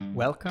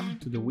Welcome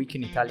to the Week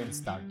in Italian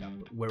Startup,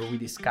 where we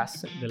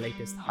discuss the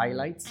latest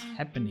highlights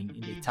happening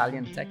in the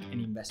Italian tech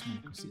and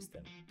investment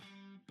ecosystem.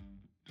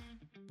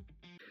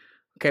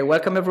 Okay,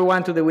 welcome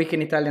everyone to the Week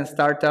in Italian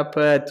Startup.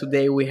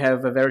 Today we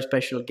have a very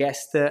special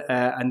guest,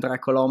 Andrea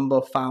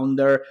Colombo,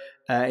 founder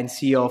and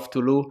CEO of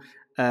Tulou.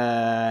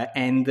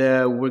 And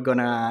we're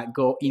gonna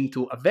go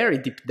into a very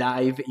deep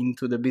dive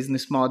into the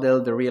business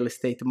model, the real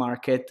estate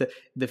market,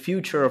 the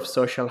future of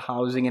social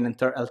housing and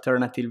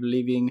alternative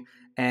living,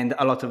 and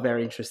a lot of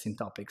very interesting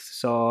topics.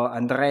 So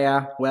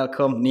Andrea,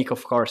 welcome. Nick,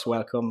 of course,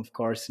 welcome. Of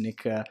course,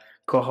 Nick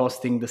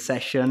co-hosting the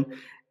session.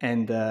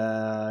 And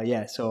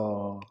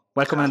so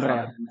welcome, Ciao,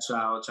 Andrea.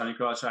 Ciao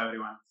Nicola, ciao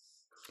everyone.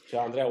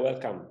 Ciao Andrea,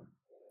 welcome.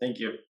 Thank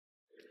you.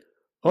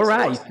 All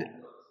right.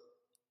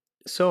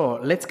 So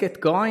let's get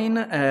going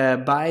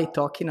by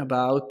talking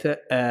about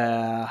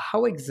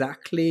how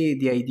exactly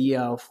the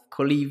idea of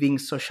co-living,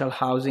 social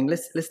housing.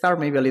 Let's start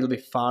maybe a little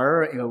bit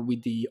far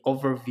with the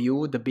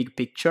overview, the big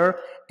picture,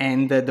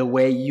 and the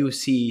way you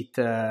see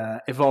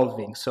it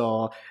evolving.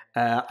 So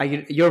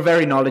you're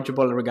very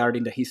knowledgeable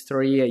regarding the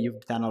history.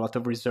 You've done a lot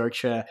of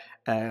research to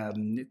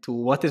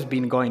what has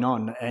been going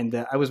on,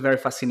 and I was very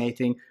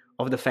fascinating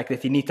of the fact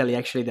that in Italy,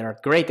 actually, there are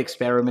great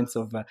experiments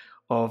of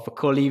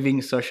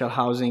co-living, social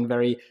housing,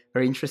 very,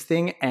 very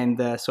interesting. And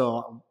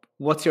so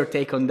what's your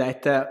take on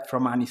that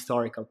from an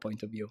historical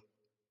point of view?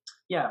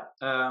 Yeah,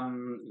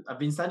 I've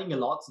been studying a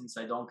lot since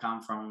I don't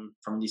come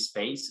from this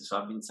space. So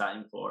I've been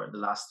studying for the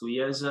last 2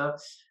 years.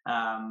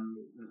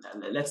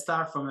 Let's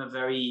start from a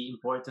very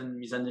important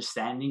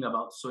misunderstanding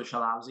about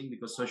social housing,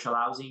 because social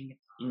housing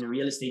in the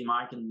real estate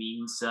market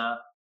means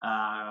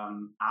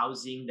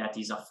housing that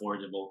is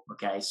affordable.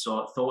 Okay,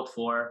 so thought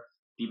for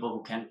people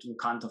who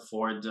can't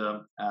afford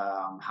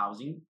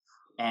housing,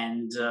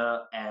 and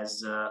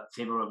as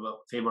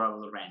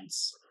favorable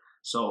rents.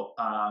 So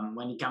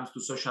when it comes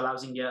to social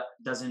housing,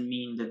 doesn't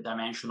mean the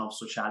dimension of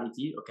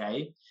sociality,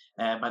 okay,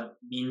 but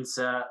means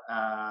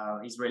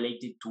is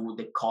related to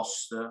the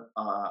cost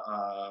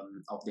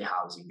of the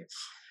housing.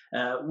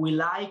 We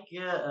like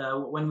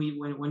when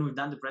we've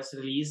done the press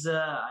release.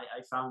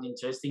 I found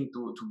interesting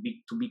to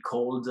be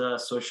called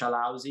social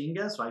housing.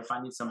 So I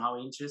find it somehow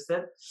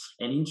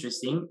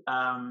interesting.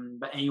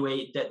 But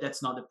anyway,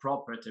 that's not the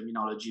proper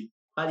terminology.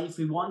 But if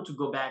we want to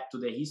go back to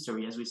the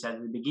history, as we said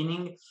in the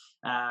beginning,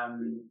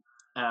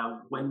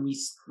 when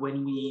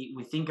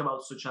we think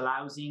about social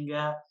housing,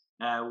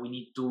 we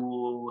need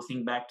to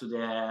think back to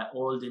the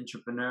old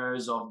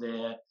entrepreneurs of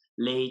the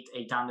late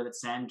 800th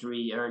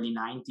century, early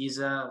 90s,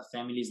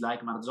 families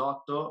like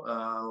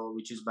Marzotto,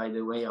 which is, by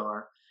the way,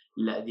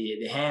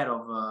 the heir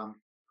of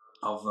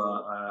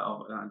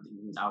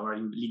our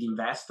lead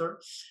investor,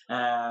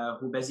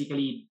 who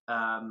basically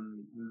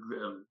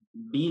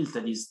built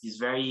this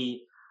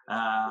very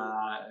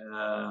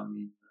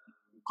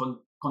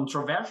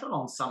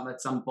controversial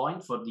at some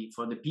point for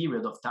the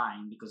period of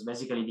time, because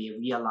basically they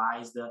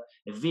realized a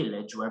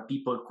village where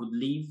people could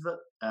live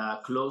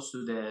close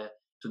to the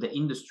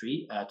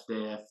industry, to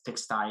the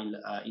textile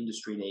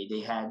industry they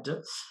had,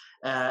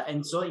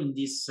 and so in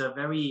this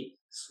very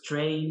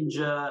strange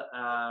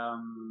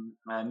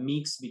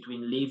mix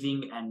between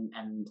living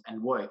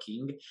and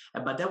working,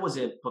 but that was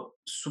a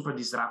super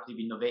disruptive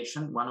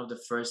innovation. One of the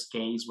first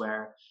cases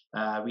where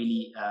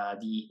really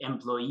the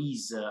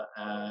employees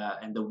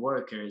and the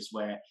workers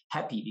were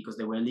happy because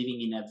they were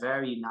living in a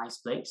very nice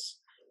place,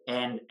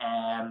 and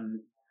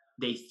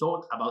they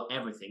thought about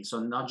everything. So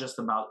not just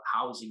about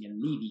housing and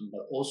living,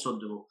 but also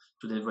to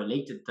the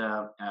related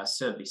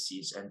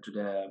services and to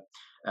the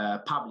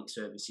public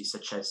services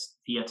such as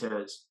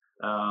theaters,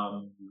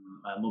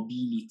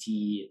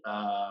 mobility,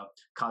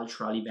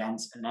 cultural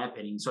events and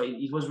happening. So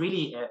it was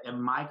really a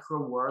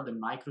micro world, a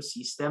micro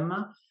system,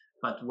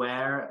 but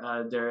where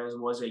there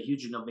was a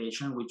huge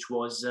innovation, which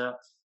was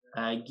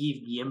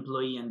give the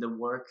employee and the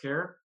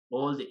worker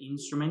all the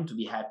instrument to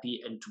be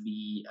happy and to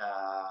be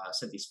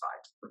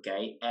satisfied.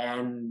 Okay,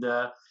 and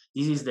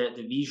this is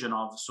the vision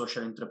of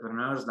social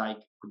entrepreneurs, like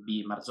could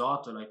be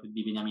Marzotto, like could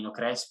be Beniamino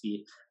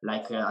Crespi,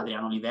 like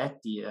Adriano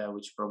Olivetti,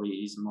 which probably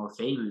is more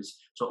famous.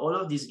 So all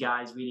of these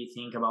guys really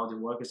think about the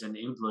workers and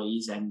the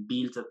employees and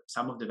build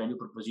some of the value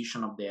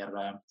proposition of their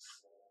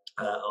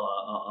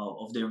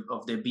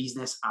of their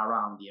business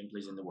around the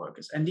employees and the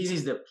workers. And this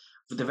is the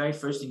very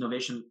first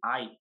innovation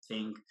I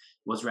think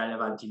was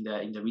relevant in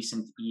the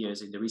recent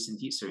years, in the recent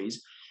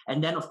histories.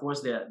 And then of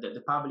course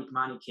the public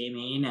money came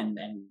in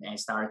and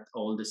started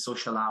all the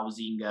social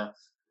housing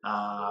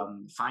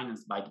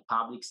financed by the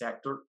public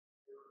sector.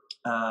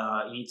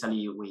 In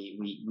Italy,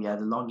 we had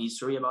a long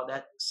history about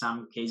that.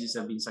 Some cases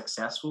have been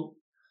successful,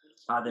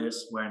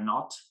 others were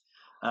not.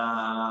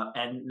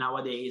 And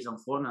nowadays,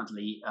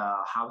 unfortunately,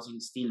 housing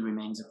still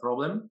remains a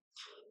problem.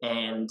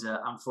 And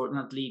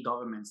unfortunately,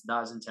 governments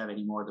doesn't have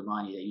any more the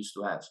money they used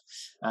to have.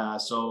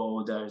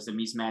 So there's a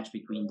mismatch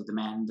between the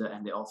demand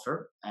and the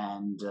offer,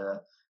 and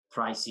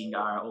pricing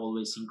are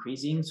always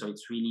increasing. So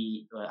it's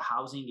really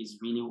housing is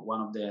really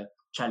one of the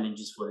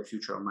challenges for the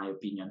future, in my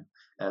opinion.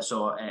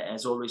 So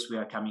as always, we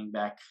are coming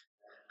back.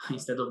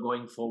 Instead of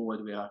going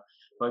forward, we are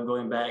we're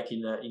going back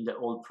in the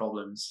old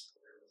problems.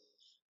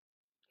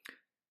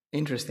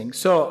 Interesting.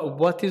 So,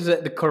 what is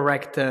the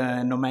correct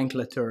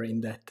nomenclature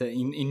in that?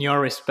 In your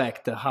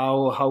respect,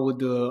 how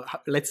would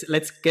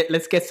let's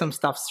get some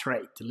stuff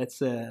straight.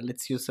 Let's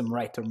use some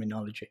right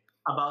terminology.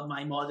 About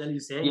my model, you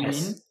mean?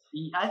 Yes.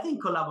 I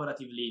think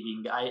collaborative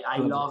living. I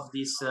love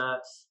this.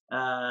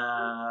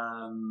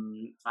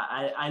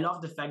 I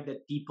love the fact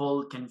that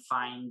people can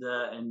find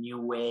a new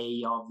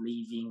way of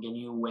living, a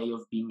new way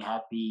of being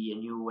happy, a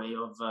new way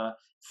of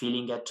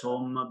feeling at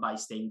home by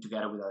staying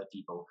together with other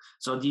people.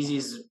 So this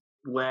is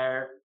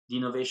where the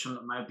innovation,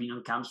 in my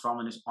opinion, comes from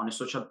on a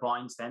social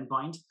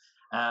standpoint.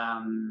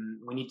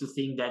 We need to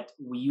think that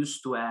we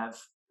used to have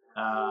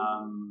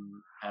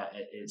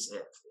is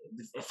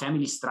a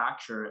family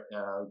structure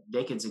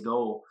decades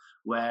ago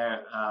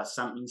where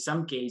in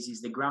some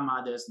cases the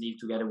grandmothers live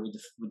together with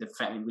the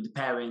family with the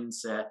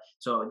parents.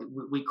 So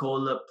we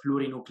call a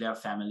plurinuclear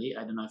family.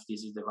 I don't know if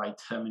this is the right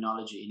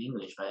terminology in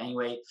English, but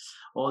anyway,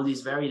 all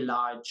these very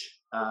large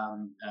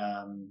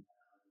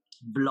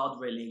blood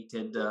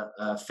related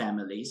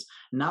families.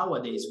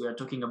 Nowadays we are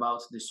talking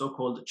about the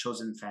so-called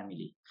chosen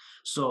family.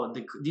 So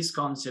this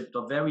concept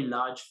of very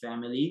large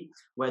family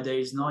where there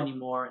is not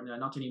anymore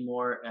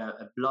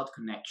a blood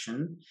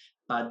connection,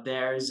 but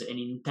there's an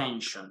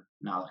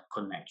intentional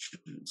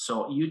connection.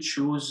 So you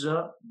choose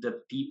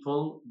the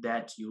people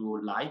that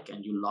you like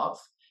and you love,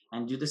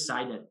 and you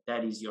decide that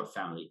that is your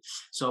family.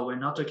 So we're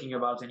not talking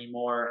about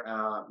anymore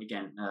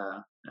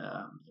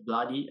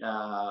blood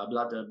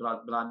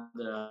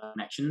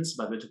connections,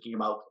 but we're talking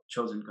about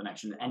chosen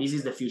connection. And this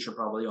is the future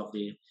probably of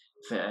the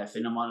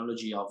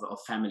phenomenology of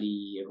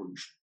family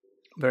evolution.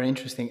 Very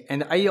interesting.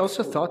 And I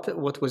also thought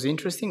what was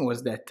interesting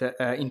was that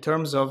in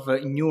terms of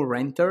new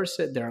renters,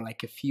 there are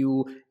like a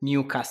few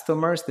new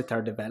customers that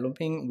are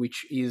developing,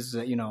 which is,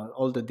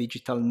 all the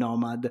digital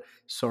nomad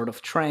sort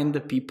of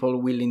trend, people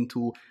willing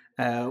to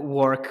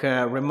work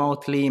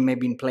remotely,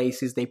 maybe in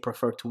places they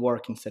prefer to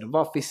work instead of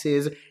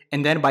offices.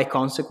 And then by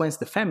consequence,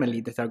 the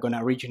family that are going to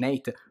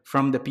originate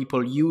from the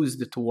people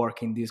used to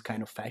work in this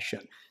kind of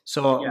fashion.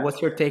 So Yes.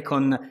 what's your take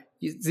on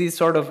this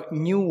sort of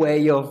new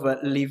way of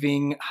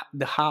living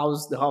the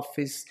house, the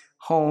office,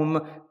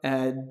 home,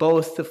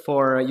 both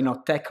for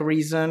tech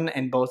reason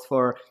and both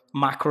for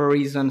macro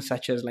reasons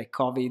such as like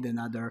COVID and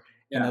other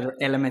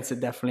elements that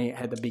definitely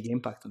had a big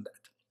impact on that.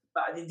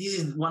 But this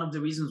is one of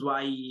the reasons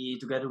why,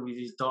 together with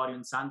Vittorio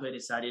and Santo, I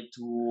decided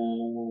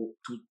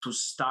to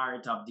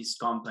start up this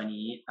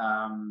company.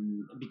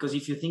 Because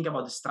if you think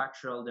about the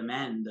structural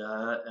demand,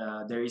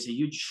 there is a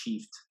huge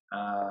shift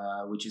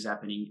which is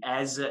happening.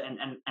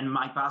 And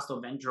my past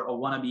of venture or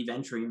wannabe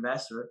venture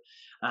investor,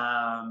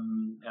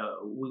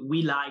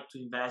 we like to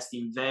invest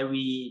in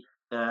very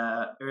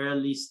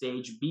early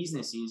stage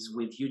businesses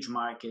with huge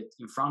market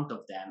in front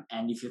of them.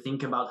 And if you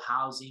think about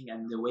housing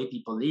and the way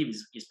people live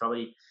is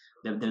probably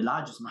the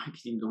largest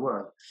market in the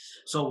world.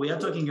 So we are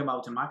talking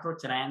about a macro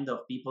trend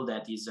of people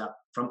that is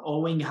from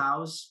owning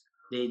house,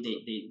 they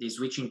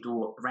switching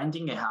to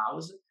renting a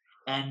house,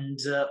 and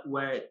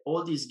where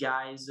all these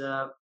guys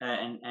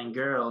and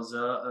girls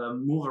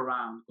move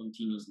around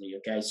continuously.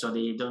 Okay, so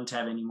they don't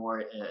have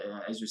anymore,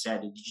 as you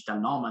said, the digital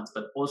nomads,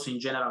 but also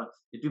in general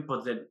the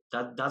people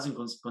that doesn't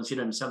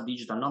consider themselves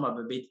digital nomad,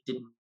 but they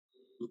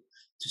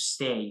to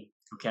stay.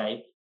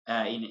 Okay,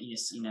 in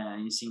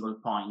a single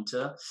point.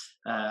 So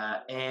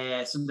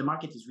the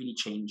market is really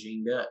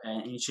changing,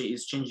 and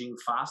it's changing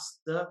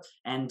fast,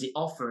 and the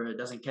offer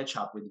doesn't catch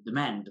up with the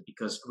demand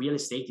because real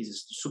estate is a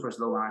super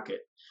slow market.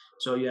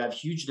 So you have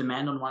huge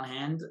demand on one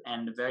hand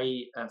and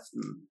very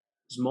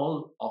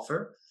small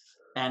offer,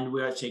 and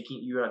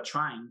you are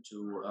trying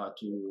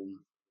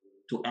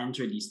to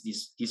enter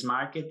this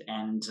market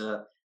and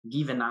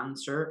give an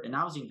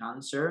housing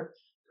answer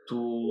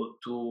to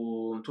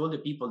all the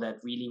people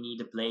that really need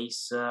a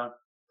place that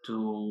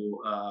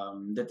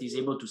is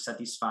able to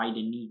satisfy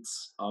the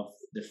needs of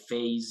the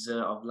phase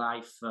of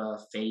life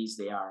phase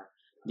they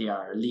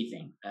are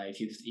living. If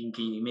you think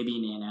maybe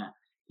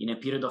in a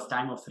period of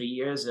time of 3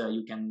 years,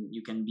 you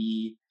can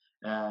be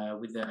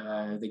with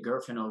the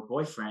girlfriend or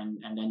boyfriend,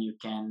 and then you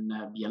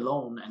can be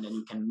alone, and then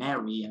you can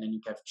marry, and then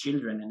you can have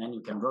children, and then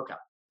you can broke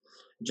up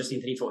just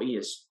in 3-4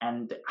 years.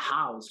 And the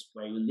house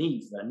where you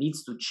live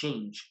needs to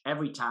change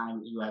every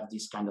time you have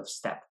this kind of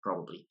step,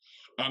 probably.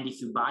 And if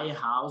you buy a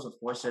house, of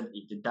course,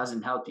 it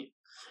doesn't help you.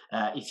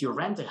 If you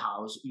rent a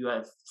house, you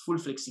have full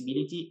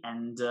flexibility.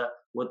 And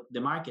what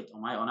the market,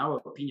 on our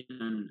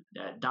opinion,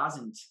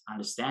 doesn't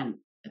understand,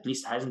 at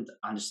least hasn't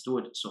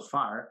understood so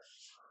far,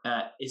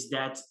 is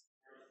that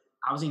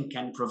housing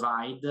can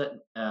provide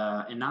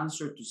an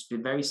answer to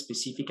very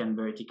specific and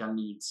vertical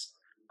needs.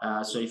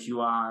 So if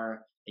you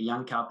are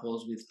young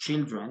couples with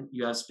children,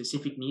 you have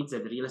specific needs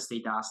that the real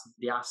estate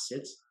the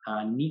asset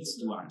needs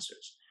to answer.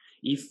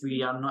 If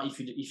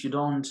you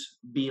don't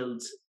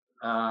build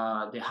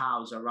the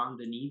house around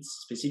the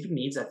specific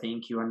needs, I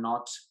think you are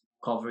not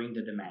covering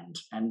the demand,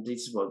 and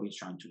this is what we're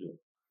trying to do.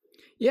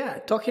 Yeah,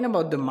 talking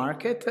about the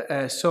market,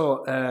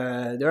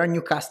 there are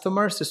new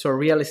customers, so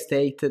real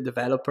estate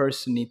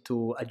developers need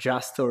to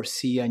adjust or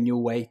see a new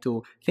way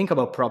to think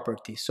about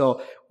property. So,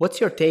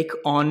 what's your take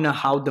on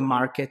how the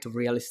market of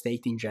real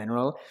estate in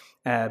general,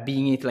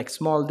 being it like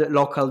small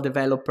local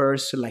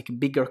developers, like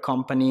bigger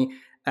company?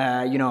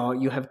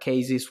 You have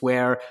cases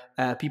where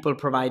people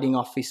providing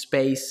office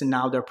space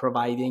now they're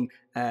providing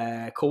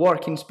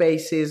co-working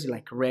spaces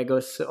like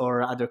Regos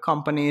or other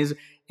companies,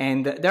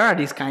 and there are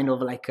these kind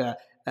of like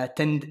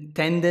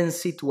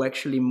tendency to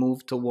actually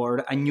move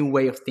toward a new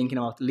way of thinking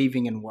about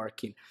living and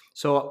working.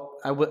 So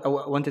I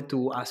wanted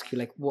to ask you,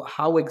 like,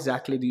 how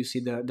exactly do you see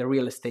the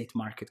real estate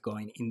market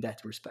going in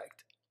that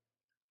respect?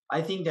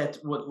 I think that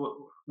what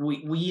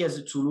we as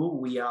a Tulou,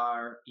 we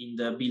are in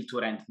the build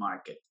to rent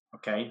market.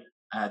 Okay,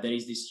 there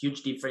is this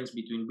huge difference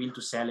between build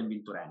to sell and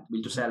build to rent.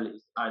 Build to sell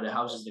are the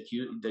houses that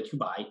you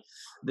buy.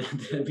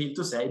 The build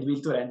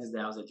to rent is the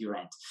house that you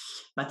rent.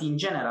 But in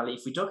general,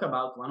 if we talk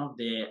about one of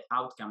the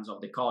outcomes of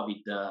the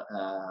COVID,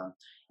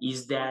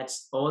 is that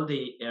all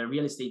the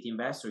real estate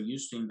investors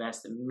used to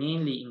invest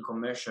mainly in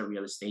commercial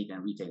real estate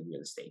and retail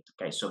real estate.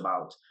 Okay, so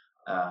about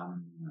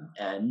um,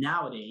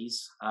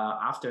 nowadays,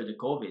 after the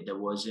COVID, there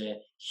was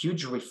a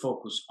huge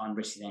refocus on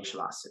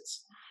residential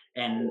assets.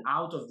 And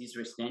out of these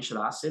residential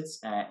assets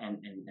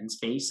and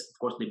space, of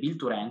course, the build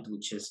to rent,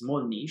 which is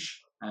small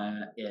niche,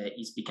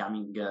 is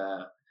becoming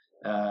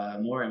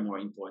more and more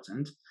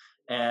important.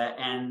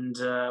 And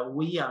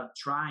we are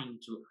trying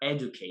to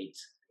educate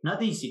not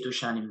the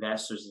institutional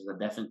investors that are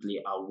definitely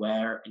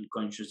aware and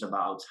conscious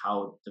about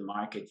how the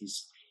market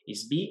is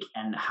big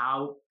and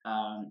how,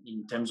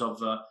 in terms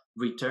of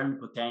return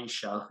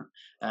potential,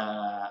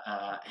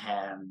 the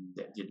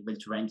build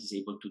to rent is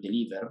able to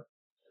deliver,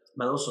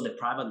 but also the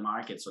private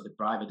market, so the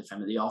private, the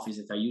family office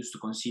that are used to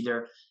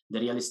consider the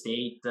real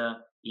estate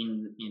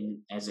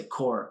in as a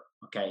core,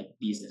 okay,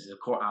 business, a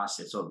core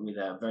asset, so with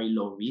a very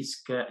low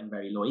risk and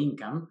very low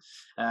income,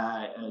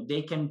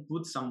 they can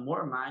put some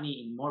more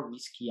money in more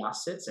risky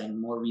assets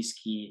and more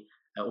risky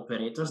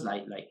operators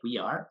like we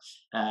are,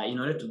 in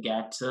order to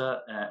get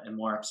a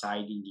more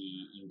upside in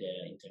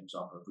terms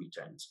of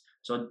returns.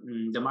 So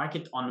the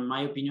market, on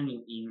my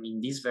opinion, in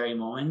this very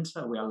moment,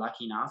 we are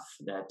lucky enough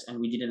that, and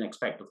we didn't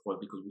expect, of course,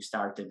 because we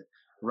started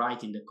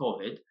right in the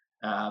COVID.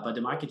 But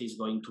the market is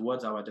going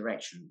towards our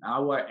direction,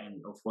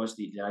 and of course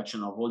the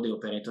direction of all the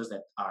operators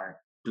that are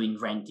doing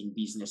renting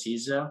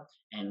businesses.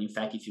 And in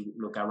fact, if you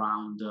look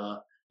around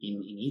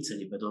in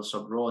Italy, but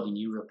also abroad in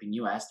Europe, in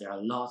US, there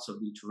are lots of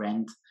build to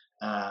rent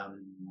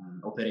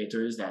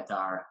operators that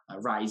are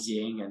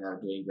rising and are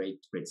doing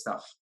great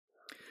stuff.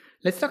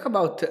 Let's talk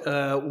about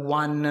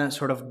one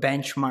sort of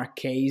benchmark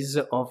case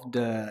of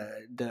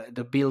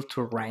the build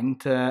to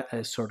rent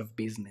sort of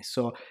business.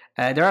 So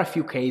there are a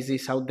few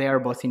cases out there,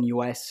 both in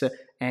US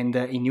and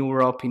in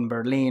Europe, in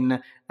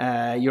Berlin.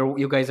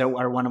 You guys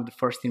are one of the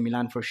first in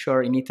Milan for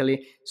sure, in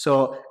Italy.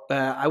 So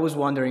I was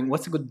wondering,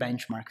 what's a good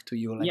benchmark to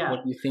you? Like, Yeah.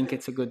 what do you think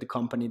it's a good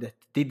company that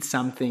did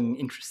something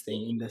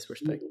interesting in this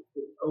respect?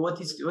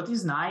 What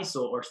is nice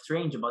or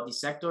strange about this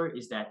sector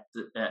is that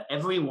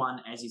everyone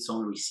has its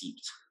own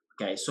receipt.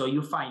 Okay, so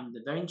you find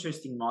a very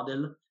interesting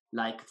model,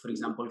 like for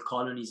example,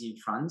 colonies in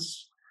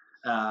France.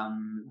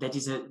 That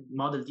is a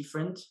model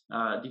different,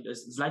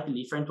 slightly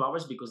different to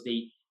ours, because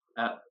they,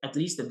 at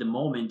least at the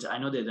moment, I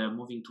know that they're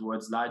moving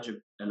towards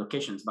larger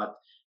locations, but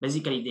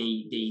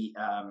basically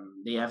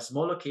they have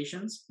small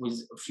locations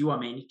with few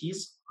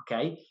amenities.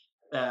 Okay,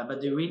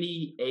 but they're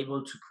really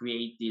able to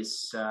create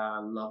this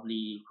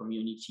lovely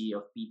community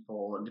of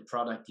people. The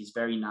product is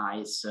very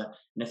nice,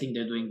 and I think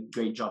they're doing a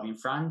great job in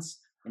France.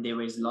 And they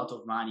raise a lot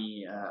of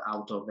money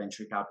out of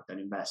venture capital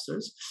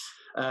investors.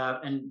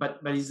 But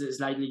it's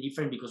slightly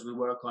different because we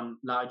work on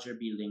larger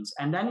buildings,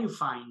 and then you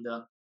find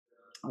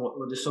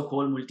what the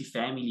so-called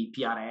multifamily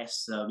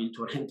PRS, build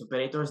to rent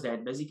operators,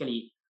 that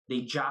basically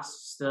they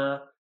just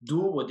do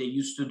what they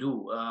used to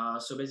do.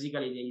 So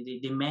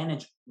basically, they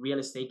manage real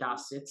estate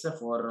assets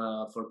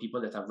for people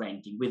that are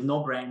renting, with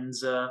no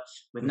brands,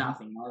 with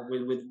nothing,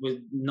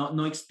 with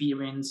no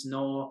experience,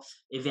 no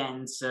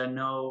events,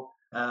 no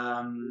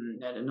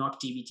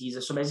activities.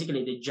 So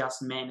basically, they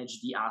just manage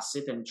the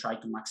asset and try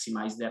to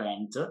maximize the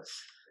rent.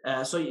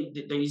 So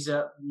there is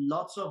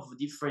lots of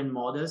different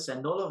models,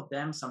 and all of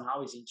them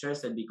somehow is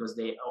interested because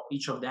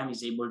each of them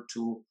is able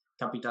to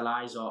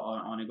capitalize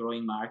on a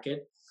growing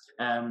market.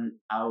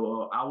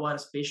 Our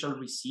special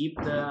receipt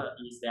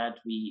is that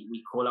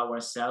we call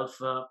ourselves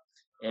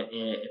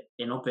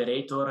an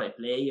operator, a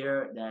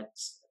player that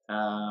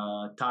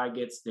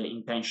targets the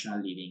intentional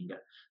living.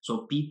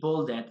 So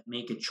people that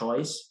make a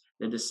choice,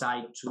 that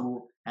decide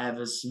to have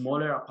a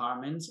smaller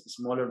apartments,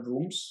 smaller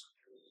rooms,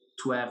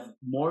 to have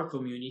more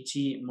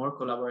community, more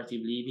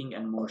collaborative living,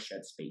 and more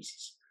shared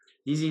spaces.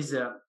 This is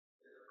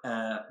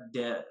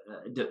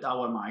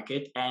our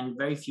market, and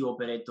very few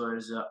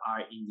operators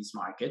are in this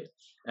market.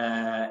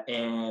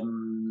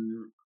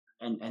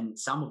 and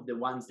some of the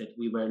ones that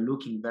we were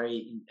looking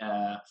very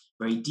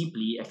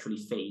deeply actually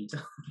failed.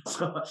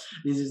 So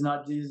this is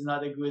not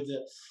a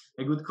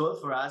good call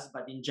for us.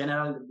 But in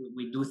general,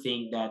 we do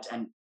think that,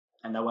 and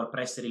our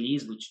press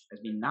release, which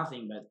has been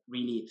nothing but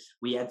really,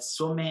 we had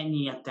so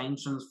many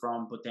attentions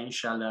from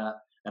potential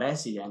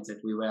residents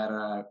that we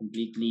were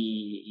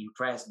completely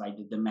impressed by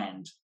the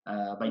demand,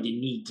 by the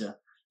need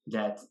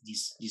that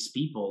these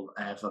people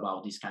have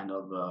about this kind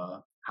of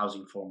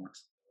housing format.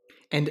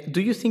 And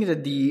do you think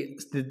that the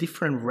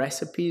different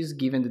recipes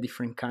given the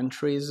different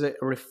countries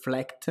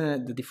reflect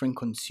the different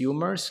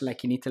consumers?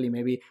 Like in Italy,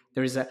 maybe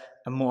there is a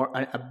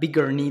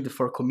bigger need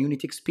for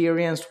community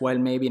experience, while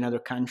maybe in other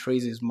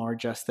countries is more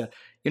just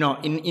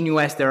in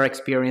US there are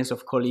experience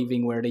of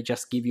co-living where they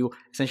just give you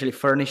essentially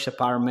furnished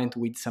apartment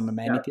with some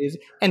amenities,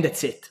 and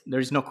that's it. There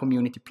is no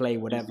community play,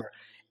 whatever.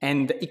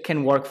 And it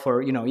can work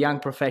for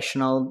young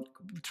professional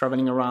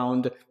traveling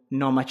around,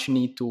 no much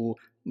need to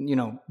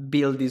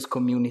build this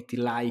community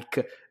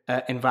like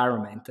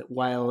environment,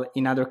 while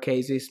in other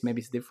cases maybe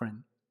it's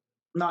different.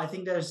 No, I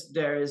think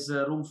there is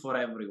room for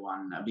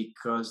everyone,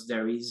 because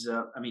there is.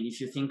 I mean,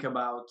 if you think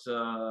about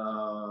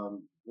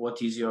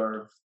what is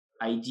your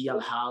ideal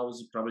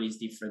house, probably is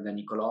different than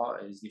Nicola.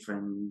 Is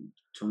different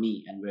to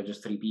me, and we're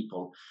just three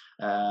people,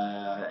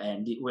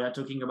 and we are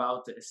talking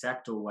about a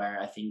sector where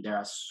I think there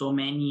are so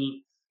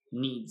many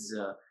needs.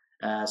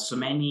 So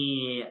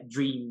many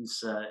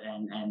dreams,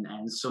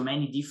 and so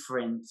many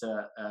different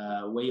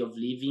way of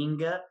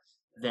living,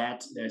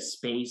 that there's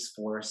space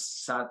for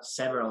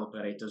several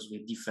operators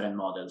with different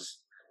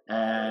models.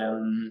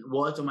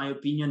 What, in my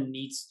opinion,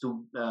 needs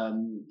to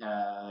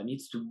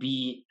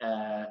be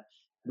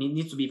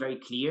very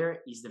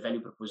clear is the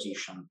value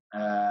proposition.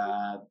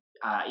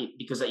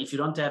 Because if you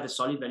don't have a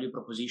solid value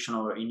proposition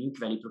or a unique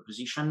value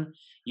proposition,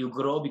 you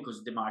grow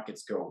because the market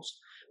grows.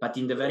 But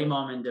in the very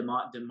moment the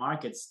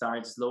market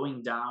starts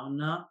slowing down,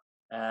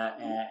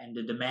 and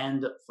the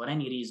demand for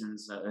any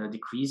reasons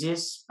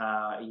decreases,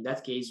 in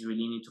that case you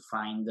really need to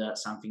find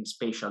something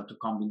special to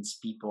convince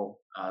people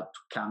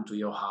to come to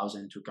your house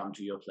and to come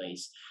to your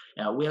place.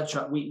 We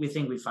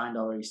think we find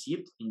our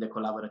receipt in the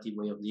collaborative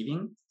way of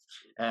living.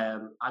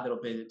 Other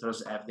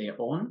operators have their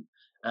own.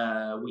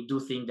 We do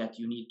think that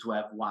you need to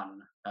have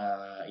one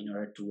in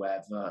order to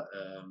have a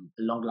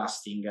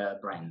long-lasting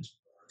brand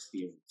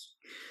experience.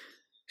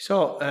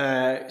 So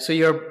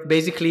you're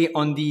basically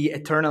on the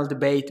eternal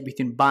debate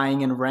between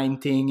buying and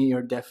renting.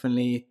 You're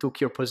definitely took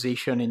your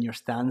position and your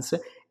stance.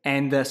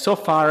 And so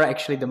far,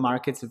 actually, the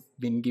markets have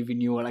been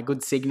giving you a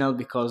good signal,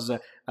 because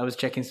I was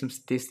checking some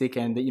statistic,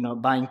 and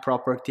buying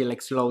property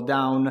like slowed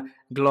down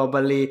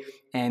globally,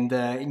 and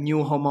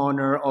new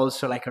homeowner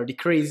also like are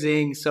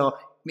decreasing. So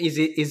is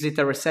it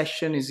a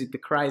recession? Is it the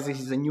crisis?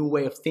 Is it a new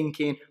way of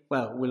thinking?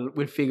 Well,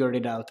 we'll figure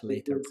it out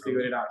later. We'll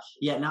figure it out.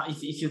 Yeah. Now,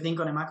 if you think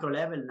on a macro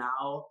level,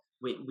 now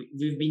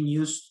we've been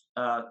used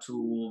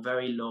to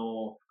very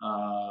low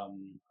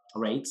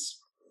rates.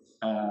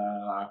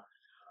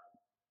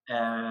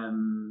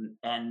 And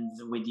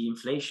with the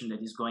inflation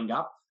that is going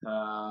up,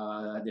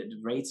 the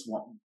rates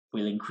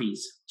will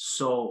increase.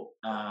 So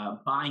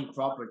buying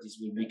properties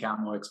will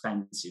become more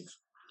expensive.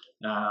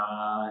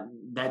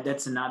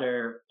 That's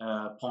another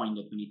point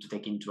that we need to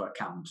take into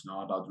account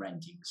now about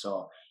renting.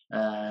 So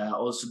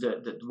also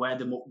where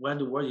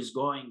the world is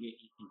going.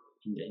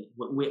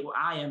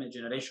 I am a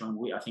generation.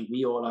 I think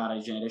we all are a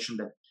generation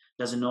that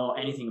doesn't know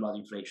anything about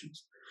inflation.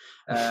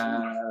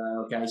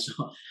 Okay,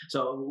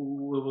 so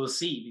we will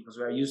see, because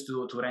we are used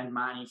to lend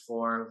money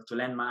for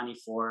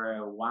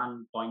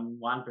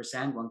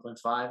 1.1%,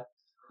 1.5.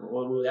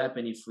 What will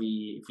happen if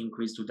we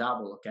increase to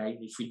double? Okay,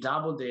 if we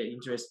double the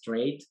interest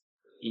rate,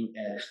 we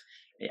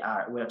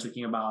are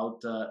talking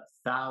about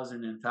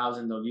thousands and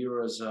thousands of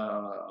euros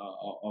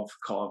of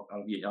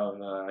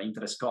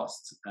interest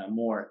costs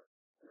more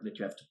that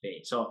you have to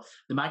pay. So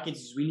the market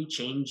is really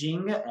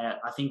changing.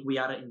 I think we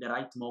are in the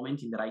right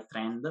moment, in the right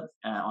trend,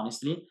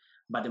 honestly.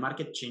 But the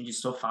market changes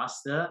so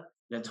fast that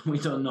we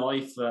don't know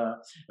if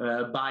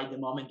by the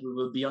moment we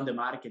will be on the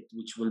market,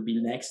 which will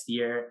be next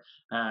year,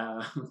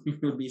 we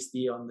will be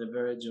still on the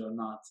verge or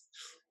not.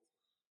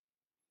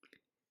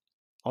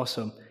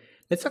 Awesome.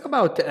 Let's talk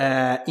about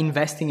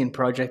investing in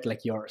projects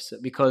like yours,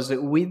 because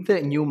with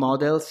the new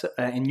models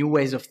and new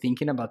ways of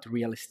thinking about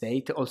real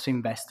estate, also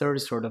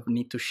investors sort of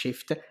need to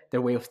shift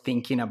their way of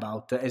thinking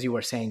about, as you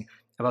were saying,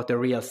 about the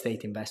real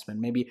estate investment.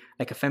 Maybe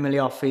like a family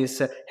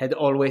office had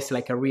always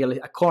like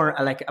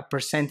like a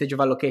percentage of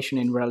allocation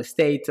in real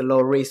estate, low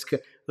risk,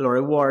 low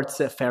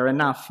rewards, fair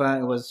enough.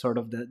 It was sort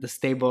of the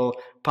stable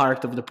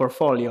part of the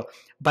portfolio.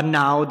 But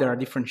now there are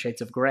different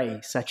shades of gray,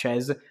 such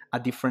as a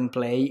different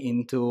play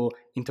into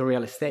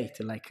real estate,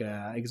 like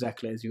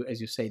exactly as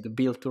you say, the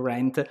build to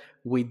rent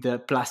with the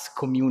plus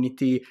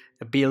community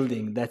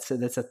building. That's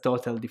a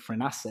total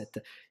different asset.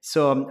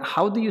 So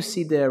how do you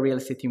see the real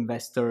estate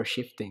investor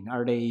shifting?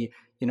 Are they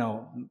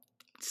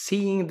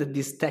seeing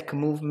these tech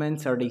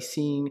movements? Are they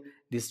seeing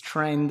this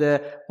trend,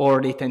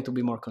 or they tend to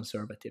be more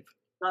conservative?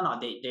 No,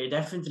 they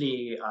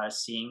definitely are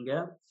seeing.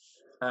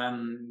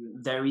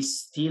 there is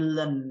still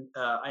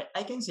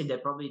I can say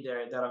that probably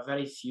there are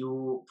very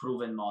few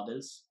proven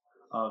models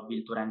of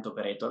build to rent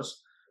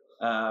operators.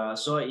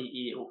 So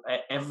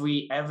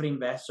every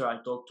investor I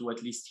talk to,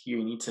 at least here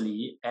in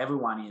Italy,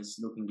 everyone is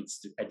looking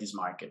at this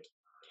market.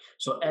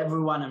 So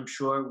everyone, I'm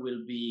sure,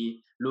 will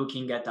be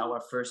looking at our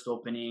first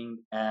opening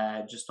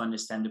just to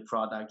understand the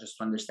product, just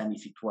to understand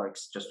if it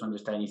works, just to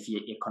understand if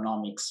the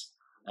economics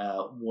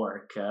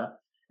work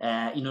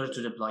in order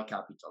to deploy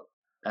capital.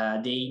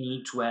 They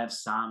need to have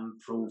some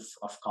proof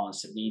of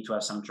concept. They need to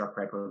have some track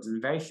records.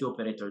 And very few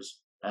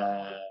operators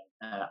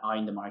are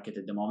in the market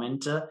at the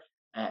moment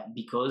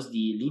because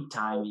the lead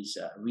time is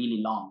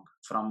really long.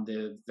 From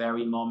the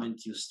very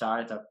moment you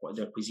start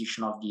the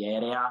acquisition of the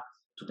area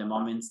to the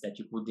moments that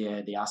you put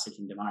the asset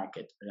in the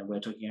market. And we're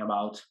talking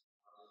about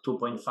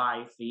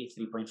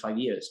 3.5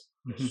 years,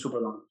 super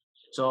long.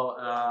 So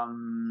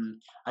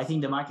I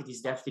think the market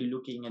is definitely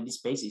looking at this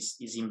space,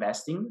 is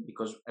investing,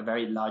 because a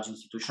very large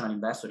institutional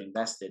investor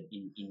invested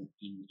in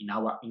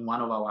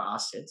one of our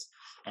assets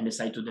and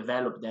decided to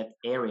develop that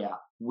area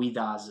with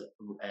us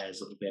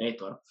as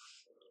operator.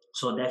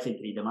 So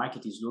definitely the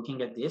market is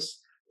looking at this.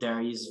 There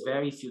is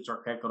very few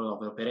track record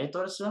of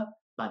operators,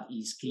 but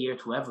it's clear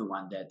to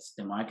everyone that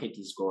the market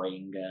is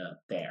going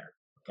there.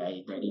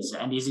 Okay,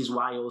 and this is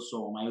why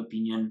also, in my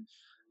opinion,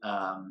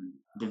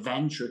 the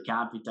venture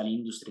capital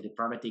industry, the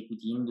private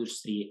equity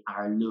industry,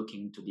 are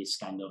looking to this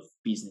kind of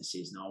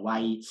businesses. Now,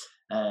 why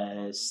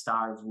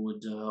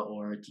Starwood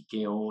or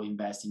TKO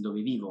invest in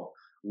Dove Vivo?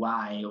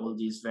 Why all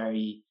these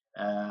very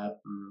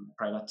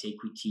private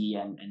equity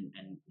and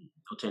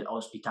hotel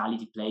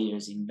hospitality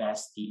players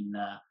invest in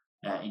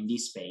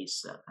this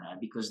space?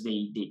 Because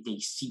they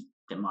see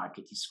the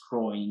market is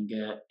growing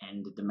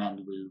and the demand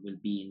will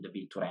be in the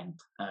build to rent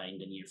in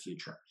the near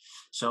future.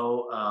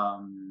 So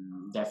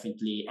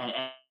definitely, and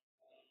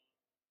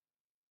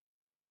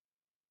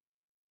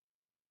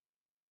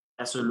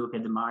also look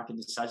at the market,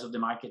 the size of the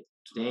market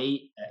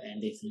today,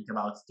 and they think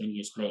about 10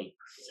 years play.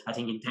 I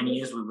think in 10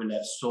 years we will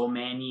have so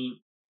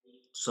many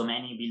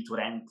build to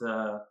rent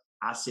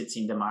assets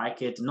in the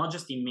market, not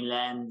just in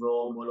Milan,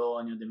 Rome,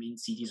 Bologna, the main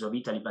cities of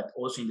Italy, but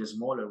also in the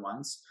smaller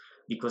ones,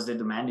 because the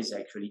demand is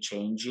actually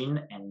changing,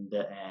 and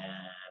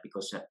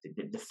because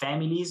the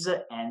families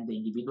and the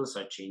individuals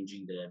are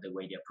changing the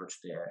way they approach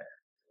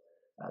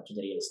to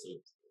the real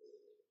estate.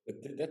 But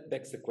that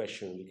begs the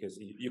question, because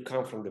you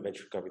come from the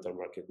venture capital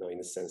market now, in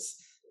a sense,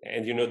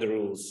 and you know the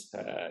rules.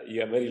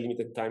 You have very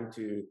limited time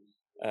to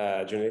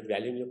generate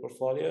value in your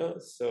portfolio.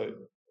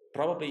 So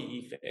probably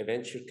if a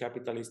venture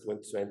capitalist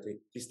went to enter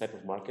this type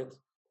of market,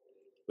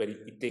 where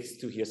it takes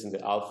 2 years and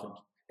a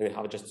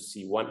half just to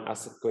see one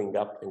asset going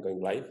up and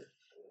going live,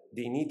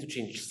 they need to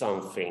change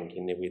something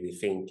in the way they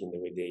think, in the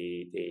way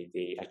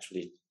they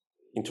actually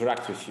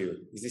interact with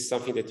you. Is this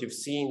something that you've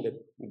seen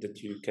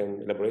that you can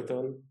elaborate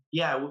on?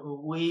 Yeah,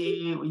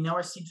 we in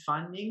our seed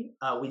funding,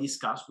 we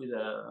discussed with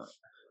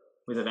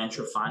a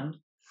venture fund.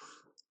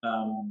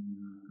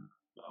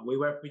 We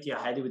were pretty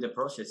ahead with the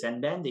process,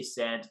 and then they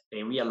said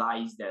they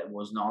realized that it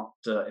was not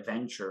a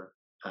venture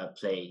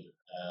play,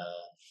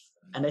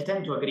 and I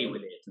tend to agree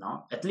with it.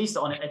 No, at least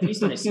on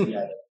a seed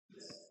level.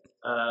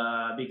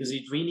 Because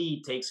it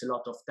really takes a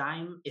lot of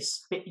time.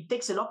 It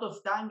takes a lot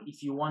of time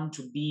if you want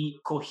to be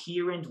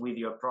coherent with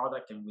your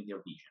product and with your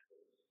vision,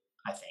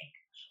 I think.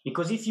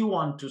 Because if you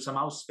want to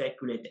somehow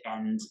speculate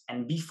and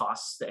be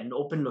fast and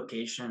open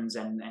locations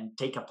and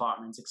take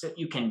apartments, etc.,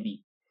 you can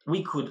be.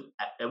 We could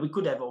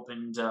have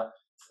opened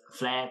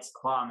flats,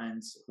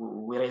 apartments.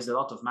 We raised a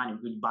lot of money.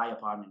 We could buy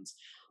apartments,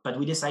 but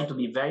we decided to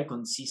be very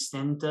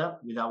consistent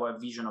with our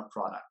vision of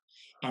product.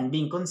 And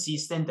being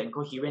consistent and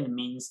coherent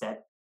means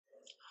that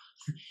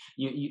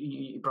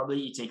you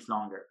probably it takes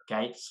longer.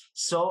 Okay,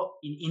 so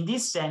in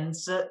this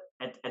sense,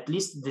 at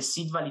least the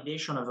seed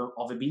validation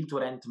of a build to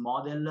rent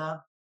model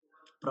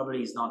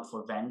probably is not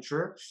for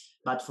venture,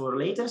 but for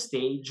later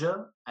stage,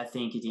 I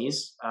think it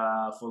is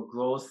for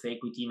growth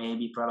equity,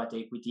 maybe private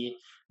equity,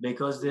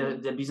 because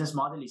the business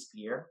model is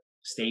clear,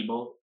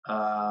 stable.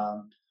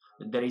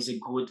 There is a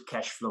good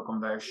cash flow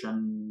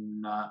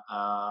conversion.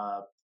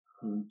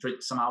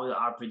 Somehow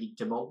are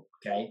predictable.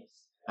 Okay,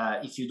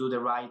 if you do the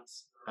right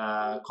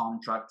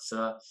contracts,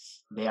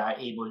 they are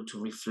able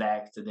to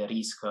reflect the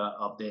risk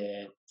of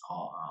the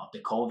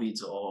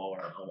COVID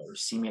or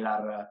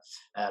similar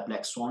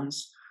black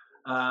swans.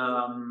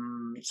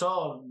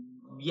 So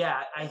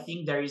yeah, I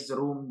think there's a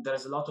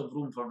lot of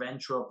room for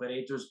venture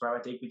operators,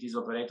 private equities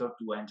operator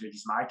to enter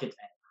this market.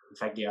 And in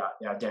fact, they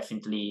are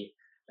definitely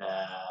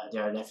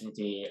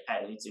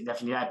it's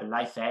definitely happened.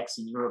 LifeX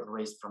in Europe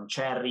raised from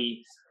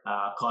Cherry,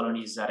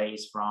 Colonies are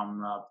raised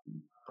from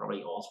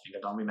probably Allspring, I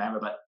don't remember,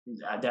 but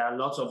there are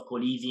lots of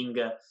co-living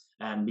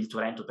and build to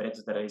rent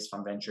operators that are raised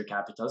from venture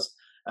capitals.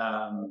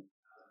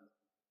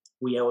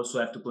 We also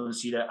have to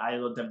consider, I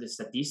don't have the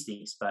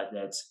statistics, but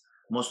that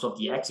most of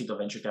the exit of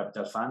venture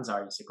capital funds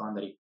are in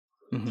secondary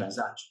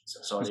transactions.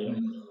 So they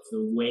don't need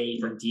to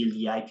wait until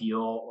the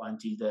IPO or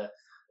until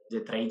the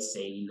trade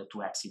sale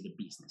to exit the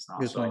business.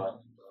 No?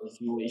 So If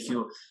you reach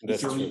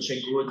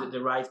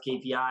the right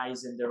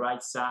KPIs and the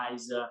right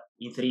size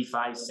in 3,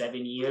 5,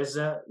 7 years,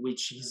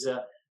 which is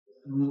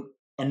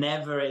an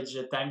average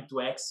time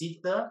to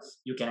exit,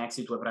 you can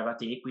exit to a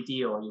private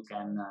equity, or you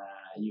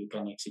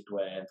can exit to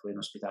an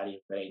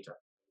hospitality operator.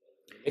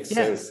 Makes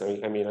sense.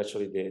 I mean,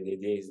 actually, the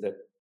idea is that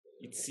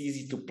it's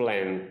easy to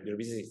plan. Your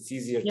business is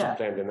easier to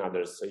plan than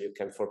others, so you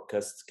can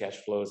forecast cash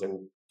flows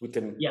and put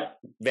a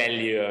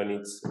value on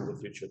it in the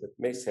future. That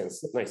makes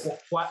sense. Nice.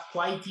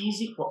 Quite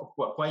easy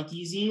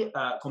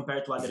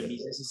compared to other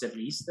businesses, at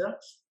least.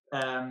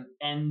 I'd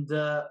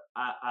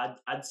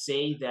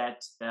say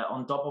that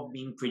on top of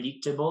being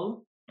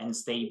predictable and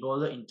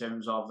stable in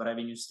terms of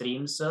revenue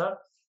streams,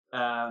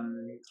 there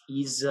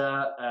is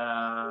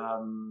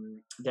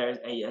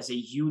a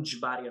huge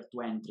barrier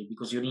to entry,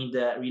 because you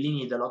really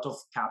need a lot of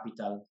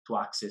capital to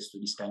access to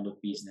this kind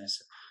of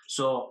business.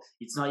 So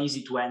it's not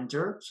easy to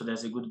enter. So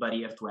there's a good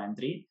barrier to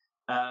entry.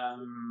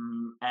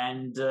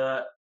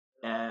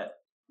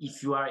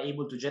 If you are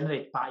able to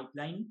generate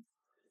pipeline,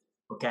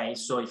 okay,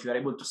 so if you are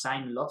able to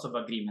sign lots of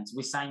agreements,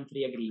 we signed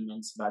 3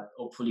 agreements, but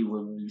hopefully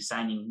we'll be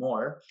signing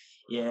more.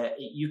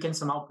 You can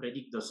somehow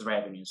predict those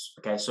revenues.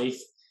 Okay, so if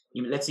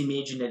let's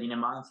imagine that in a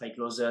month I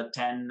close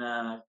 10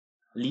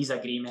 lease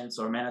agreements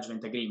or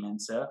management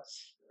agreements,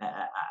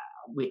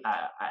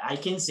 I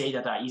can say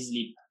that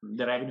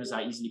the revenues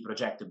are easily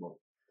projectable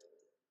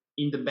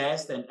in the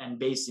best and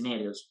base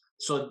scenarios.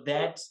 So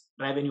that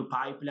revenue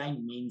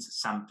pipeline means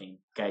something.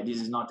 Okay,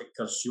 this is not a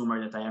consumer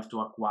that I have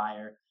to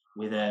acquire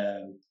with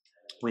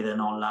an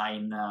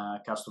online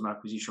customer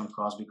acquisition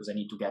cost, because I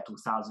need to get to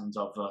thousands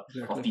of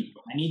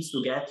people. I need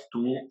to get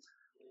to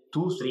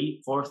 2,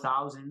 3,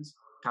 4,000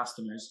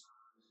 customers.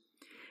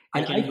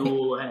 And I can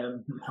do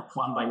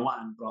one by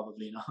one,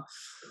 probably. No?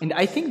 And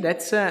I think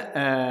that's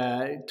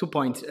 2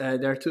 points.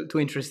 There are two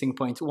interesting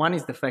points. One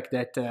is the fact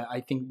that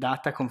I think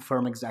data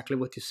confirm exactly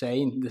what you say,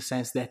 in the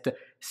sense that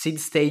seed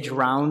stage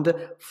round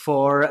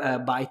for a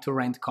buy to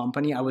rent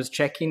company. I was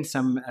checking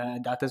some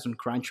data on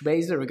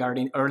Crunchbase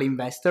regarding early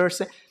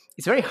investors.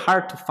 It's very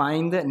hard to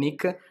find,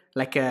 Nick,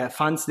 like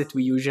funds that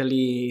we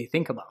usually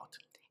think about.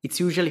 It's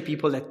usually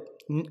people that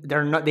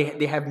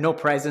they have no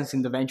presence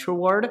in the venture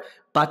world,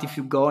 but if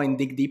you go and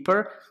dig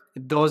deeper,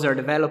 those are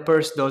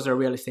developers, those are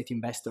real estate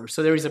investors.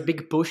 So there is a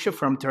big push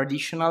from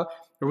traditional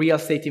real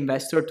estate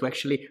investor to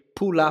actually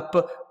pull up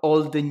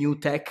all the new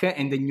tech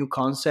and the new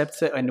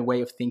concepts and the way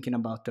of thinking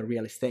about the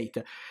real estate.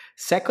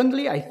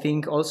 Secondly, I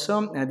think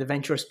also the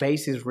venture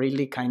space is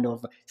really kind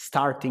of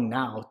starting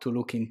now to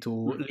look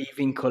into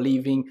living,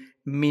 co-living,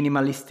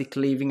 minimalistic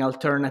living,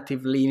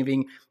 alternative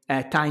living,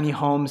 tiny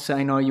homes.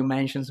 I know you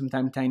mentioned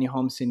sometimes tiny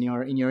homes in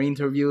your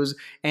interviews,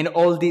 and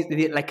all these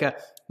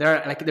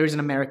there is an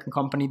American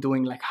company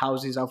doing like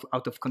houses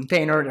out of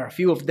container. There are a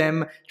few of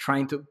them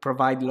trying to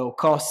provide low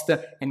cost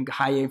and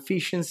high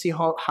efficiency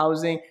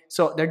housing.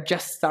 So they're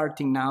just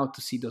starting now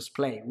to see those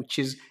play,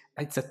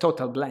 it's a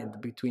total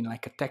blend between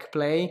like a tech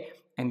play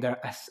and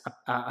a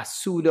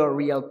pseudo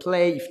real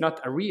play, if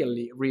not a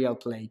really real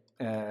play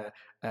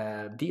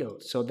deal.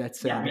 So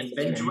that's we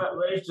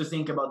used to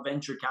think about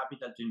venture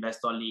capital to invest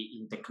only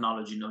in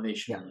technology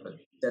innovation, but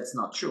that's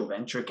not true.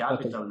 Venture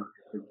capital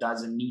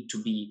doesn't need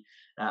to be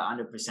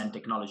 100%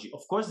 technology.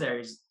 Of course,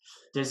 there's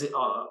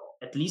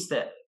at least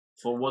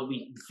for what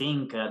we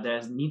think,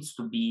 there needs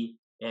to be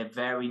a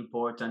very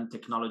important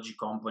technology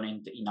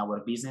component in our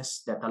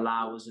business that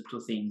allows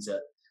 2 things: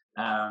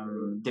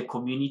 the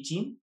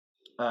community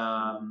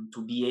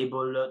to be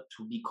able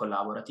to be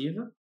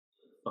collaborative.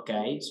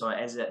 Okay, so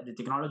as the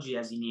technology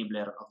as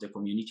enabler of the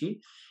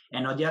community,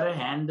 and on the other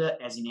hand,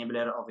 as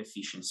enabler of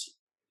efficiency.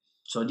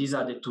 So these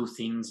are the 2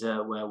 things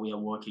where we are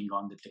working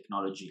on the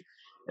technology.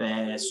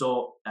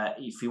 So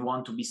if you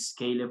want to be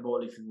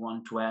scalable, if you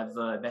want to have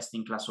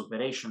best-in-class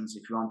operations,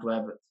 if you want to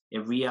have a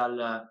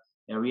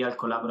real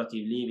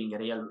collaborative living, a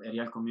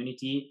real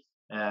community,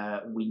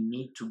 we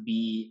need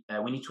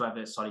to have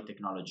a solid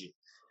technology.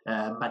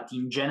 But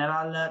in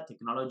general,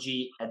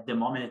 technology at the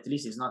moment, at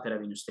least, is not a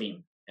revenue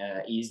stream.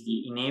 Is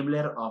the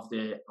enabler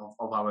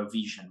of our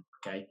vision.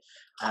 Okay,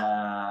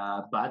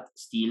 but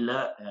still,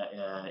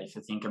 if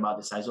you think about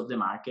the size of the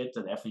market,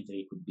 definitely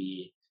it could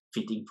be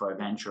fitting for a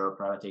venture or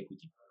private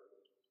equity.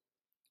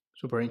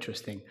 Super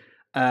interesting.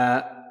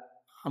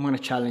 I'm going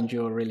to challenge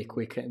you really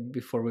quick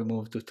before we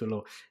move to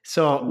Tulou.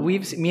 So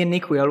me and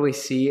Nick, we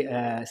always see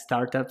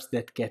startups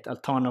that get a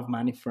ton of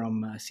money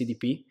from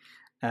CDP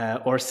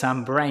or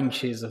some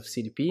branches of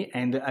CDP.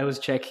 And I was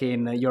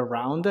checking your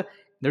round.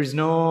 There's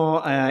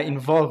no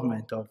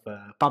involvement of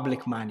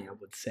public money, I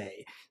would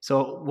say.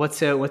 So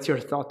what's your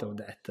thought of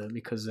that?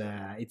 Because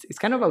it's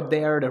kind of out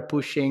there. They're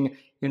pushing,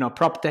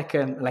 prop tech.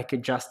 Like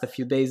just a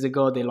few days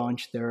ago, they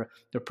launched their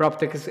prop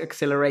tech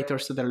accelerator.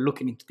 So they're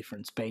looking into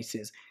different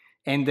spaces.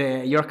 And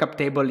your cap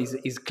table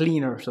is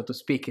cleaner, so to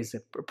speak, is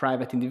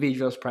private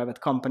individuals,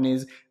 private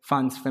companies,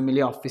 funds,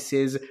 family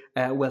offices,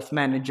 wealth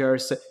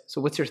managers.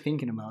 So what's your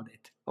thinking about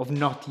it, of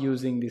not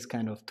using this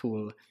kind of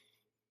tool?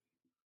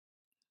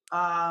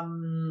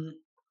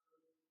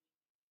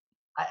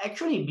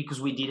 Actually,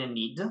 because we didn't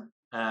need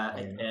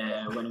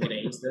when we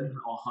raised them.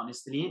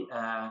 Honestly,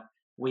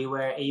 we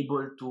were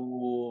able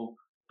to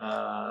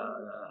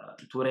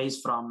raise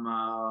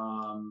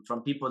from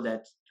people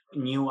that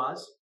knew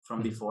us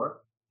from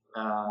before,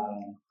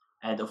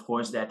 and of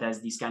course that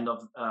has this kind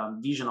of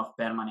vision of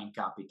permanent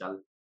capital.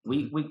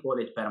 We call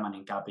it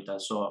permanent capital,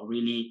 so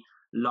really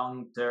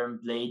long-term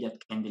play that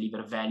can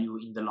deliver value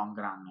in the long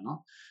run.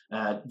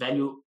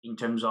 Value in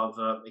terms of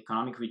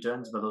economic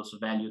returns, but also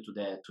value to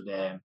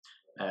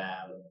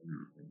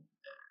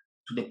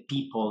the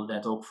people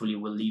that hopefully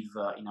will live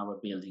in our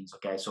buildings.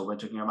 Okay, so we're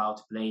talking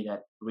about play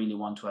that really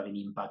want to have an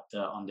impact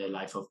on the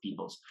life of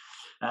peoples.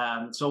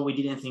 So we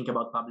didn't think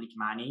about public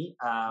money.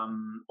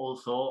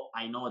 Also,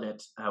 I know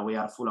that we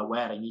are full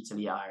aware in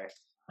Italy are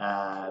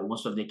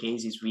most of the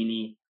cases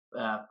really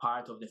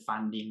part of the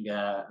funding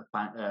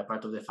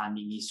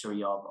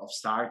history of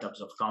startups,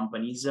 of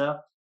companies.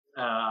 At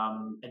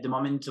the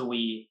moment,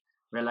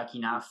 we're lucky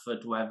enough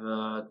to have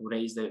to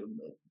raise the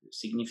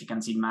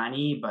significant seed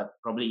money, but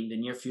probably in the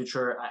near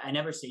future, I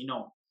never say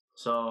no.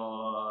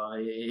 So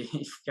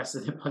if Cassa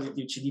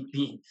Depositi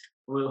CDP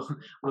will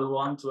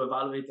want to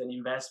evaluate an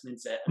investment,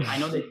 I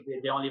know that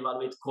they only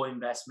evaluate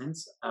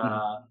co-investments,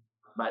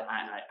 but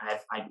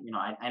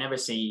I never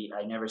say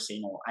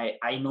no.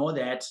 I know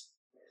that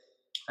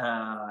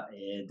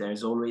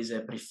there's always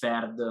a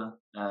preferred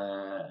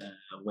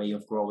way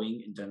of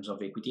growing in terms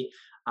of equity.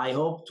 I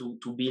hope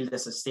to build a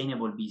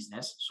sustainable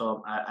business.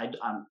 So I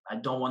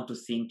don't want to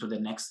think to the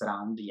next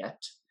round yet.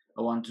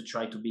 I want to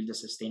try to build a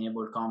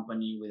sustainable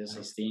company with a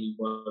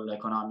sustainable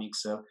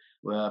economics,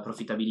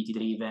 profitability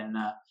driven.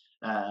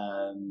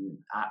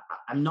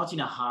 I'm not in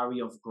a hurry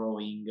of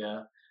growing.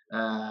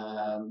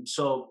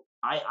 So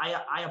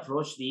I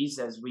approach this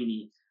as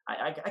really,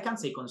 I can't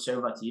say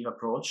conservative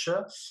approach,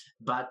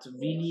 but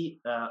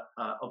really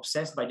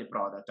obsessed by the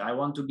product. I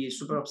want to be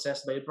super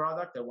obsessed by the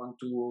product. I want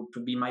to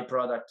be my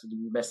product to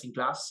be best in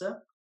class.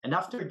 And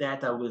after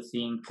that, I will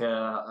think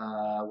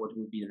what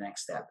would be the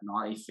next step.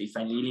 If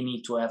I really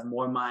need to have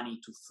more money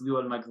to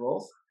fuel my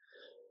growth,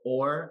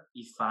 or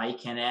if I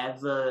can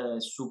have a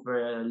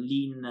super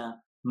lean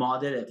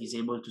model that is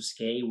able to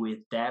scale with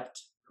debt,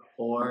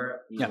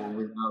 or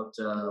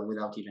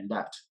without even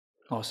debt.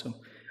 Awesome.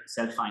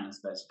 Self-finance,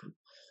 basically.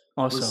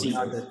 Awesome.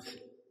 We'll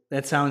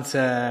that sounds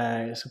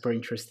super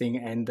interesting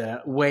and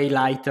way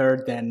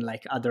lighter than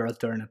like other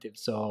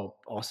alternatives. So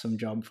awesome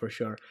job for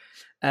sure.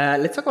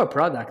 Let's talk about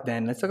product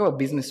then. Let's talk about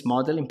business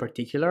model in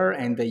particular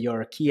and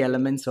your key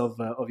elements of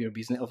your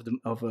business of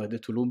the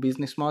Tulou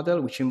business model,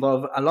 which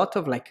involve a lot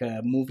of like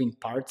moving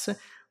parts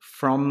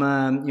from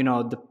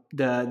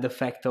the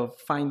fact of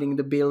finding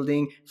the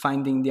building,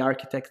 finding the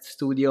architect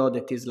studio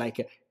that is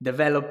like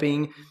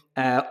developing,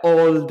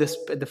 all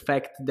the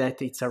fact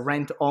that it's a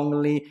rent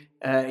only.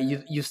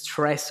 You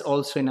stress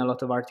also in a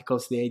lot of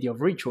articles the idea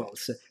of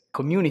rituals,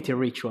 community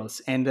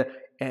rituals, and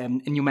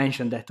you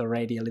mentioned that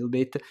already a little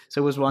bit.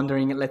 So I was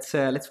wondering, let's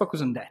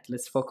focus on that.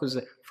 Let's focus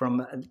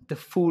from the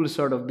full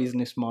sort of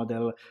business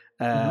model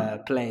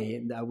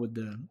play. I would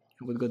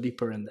go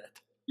deeper in that.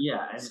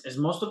 Yeah, as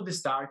most of the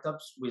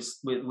startups, we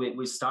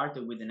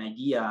started with an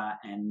idea,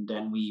 and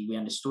then we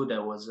understood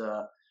there was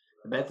a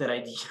better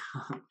idea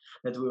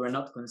that we were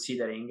not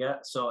considering.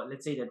 So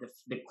let's say that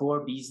the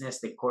core business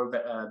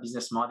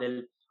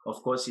model,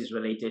 of course, is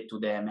related to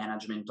the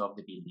management of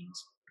the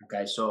buildings.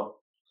 Okay, so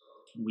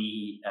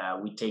we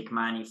take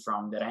money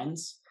from the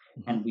rents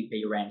and we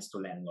pay rents to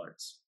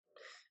landlords.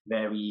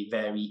 Very,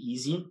 very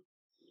easy.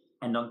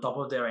 And on top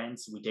of the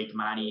rents, we take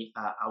money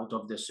out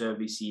of the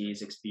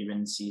services,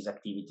 experiences,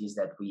 activities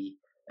that we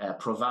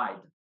provide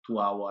to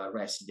our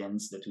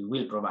residents, that we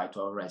will provide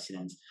to our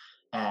residents,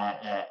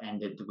 and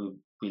that we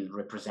will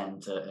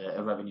represent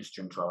a revenue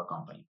stream to our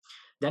company.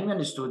 Then we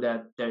understood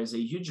that there is a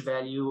huge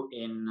value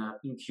in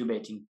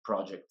incubating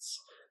projects.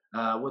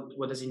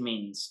 What does it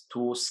mean?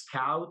 To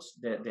scout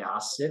the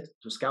asset,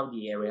 to scout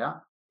the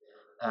area,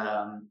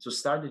 to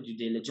start the due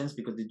diligence,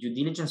 because the due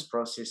diligence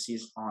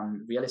processes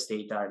on real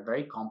estate are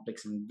very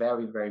complex and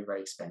very, very,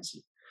 very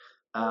expensive.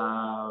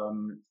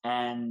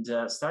 And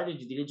start the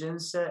due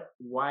diligence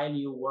while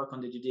you work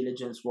on the due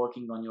diligence,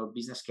 working on your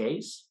business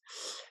case,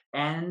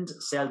 and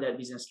sell that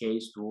business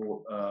case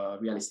to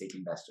real estate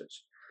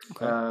investors.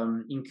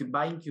 Okay.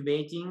 By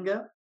incubating,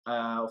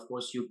 of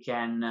course, you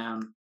can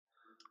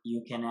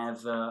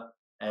have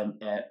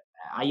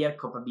higher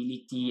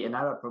capability and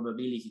higher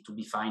probability to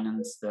be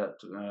financed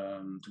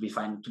to be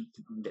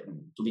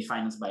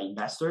financed by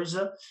investors,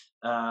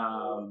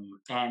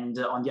 and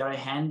on the other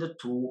hand,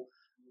 to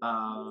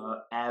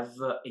have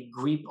a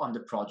grip on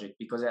the project,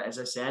 because as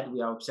I said,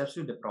 we are obsessed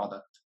with the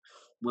product.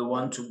 We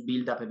want to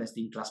build up a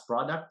best-in-class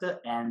product,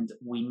 and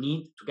we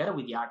need, together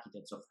with the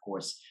architects, of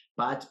course,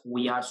 but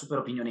we are super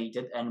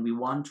opinionated and we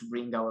want to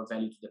bring our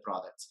value to the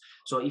products.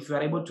 So if we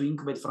are able to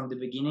incubate from the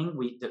beginning,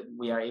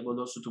 we are able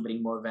also to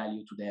bring more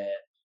value to the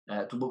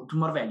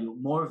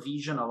more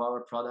vision of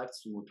our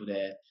products to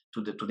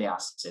the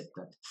asset,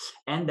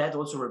 and that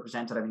also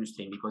represents a revenue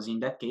stream, because in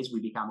that case we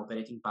become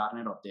operating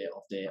partner of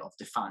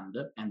the fund,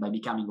 and by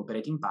becoming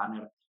operating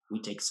partner,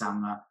 we take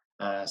some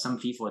some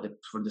fee for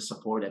the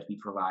support that we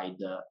provide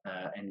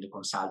and the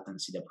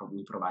consultancy that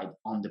we provide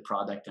on the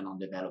product and on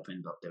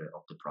development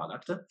of the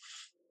product.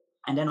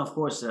 And then, of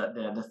course,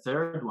 the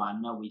third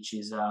one, which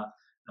is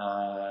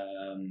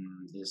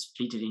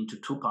split it into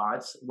two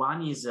parts.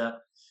 One is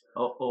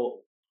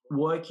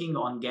working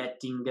on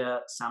getting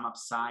some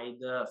upside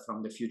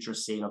from the future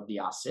sale of the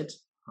asset.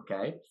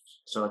 Okay,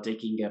 so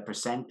taking a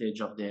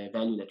percentage of the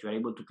value that you're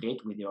able to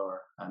create with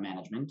your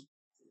management.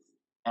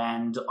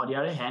 And on the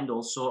other hand,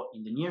 also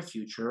in the near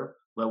future,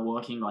 we're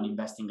working on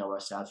investing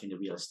ourselves in the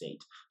real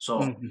estate. So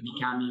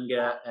becoming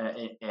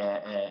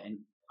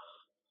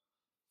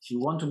if you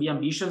want to be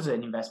ambitious,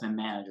 an investment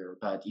manager,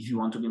 but if you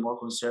want to be more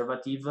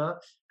conservative,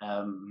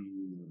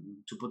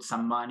 to put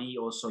some money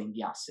also in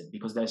the asset,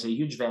 because there's a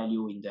huge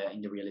value in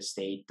the real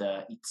estate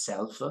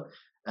itself,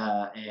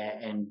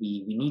 and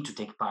we need to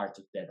take part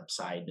of that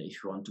upside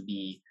if you want to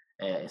be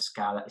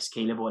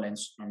scalable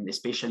and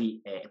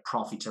especially a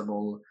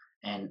profitable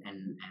and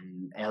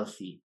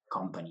healthy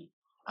company.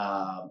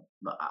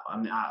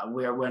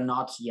 We're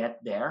not yet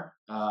there.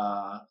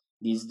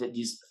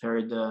 This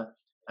third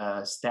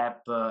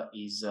step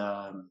is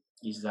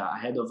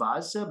ahead of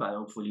us, but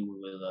hopefully we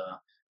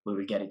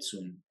will get it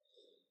soon.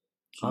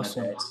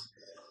 Awesome.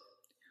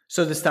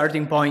 So the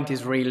starting point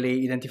is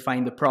really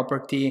identifying the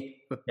property,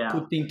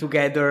 putting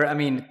together,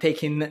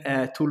 taking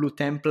Tulou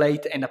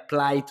template and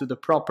apply to the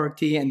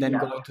property, and then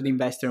going to the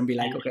investor and be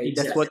like, okay,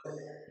 that's what.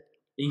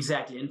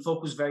 Exactly, and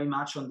focus very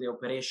much on the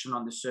operation,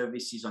 on the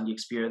services, on the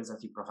experience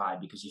that you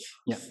provide. Because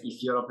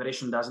if your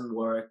operation doesn't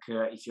work,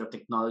 if your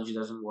technology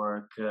doesn't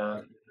work,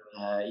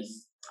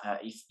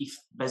 if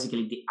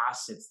basically the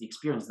assets, the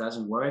experience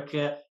doesn't work,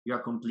 you're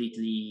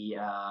completely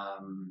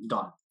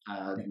gone.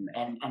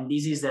 And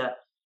this is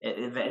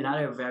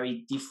another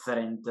very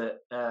different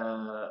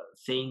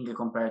thing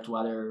compared to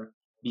other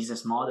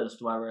business models,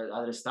 to our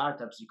other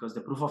startups, because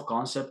the proof of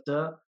concept,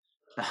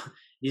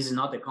 this is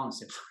not a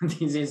concept.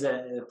 This is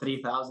a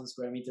 3,000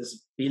 square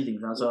meters building.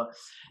 So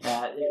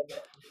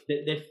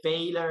the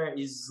failure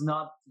is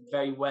not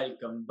very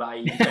welcomed by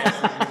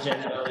investors in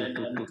general.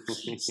 And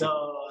so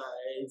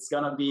it's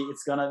gonna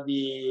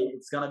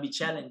be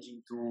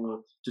challenging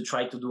to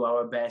try to do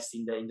our best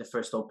in the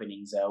first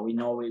openings. We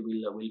know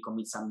we'll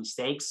commit some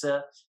mistakes,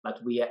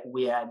 but we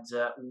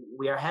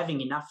are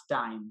having enough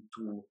time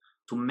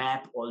to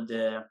map all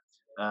the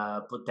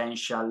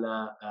potential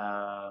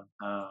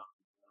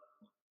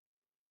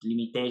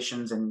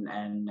limitations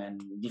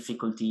and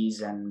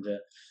difficulties, and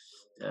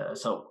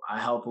so I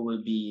hope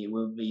we'll be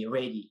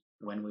ready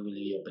when we will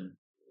reopen.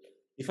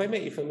 If I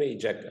may,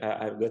 Jack,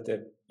 I've got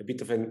a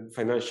bit of a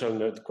financial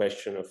nerd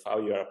question of how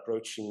you are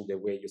approaching the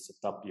way you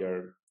set up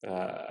your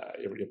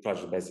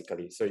project,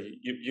 basically. So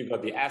you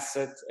got the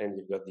asset and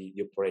you've got the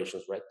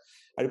operations, right?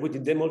 Are you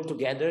putting them all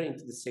together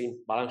into the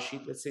same balance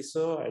sheet, let's say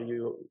so? Are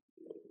you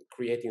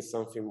creating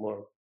something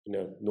more,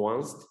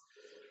 nuanced?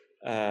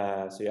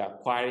 So you're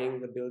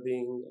acquiring the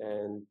building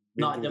and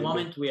no. At the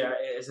moment, we are,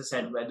 as I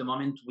said, at the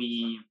moment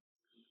we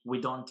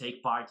don't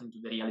take part into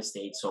the real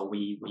estate. So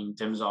we in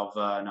terms of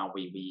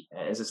we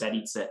as I said,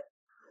 it's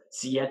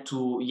yet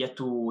to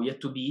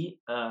be.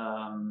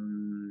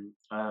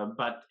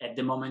 But at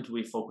the moment,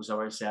 we focus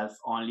ourselves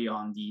only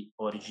on the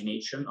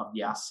origination of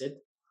the asset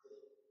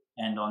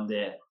and on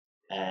the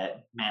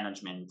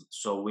management.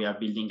 So we are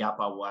building up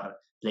our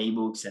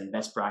playbooks and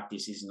best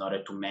practices in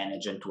order to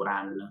manage and to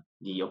run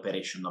the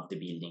operation of the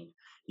building.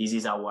 This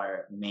is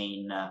our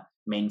main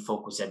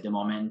focus at the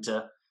moment.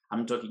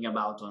 I'm talking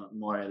about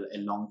more a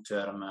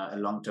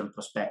long-term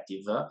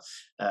perspective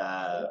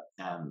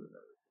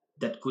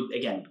that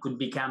could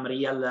become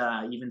real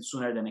even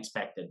sooner than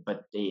expected.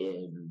 But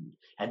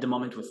at the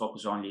moment, we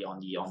focus only on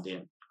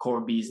the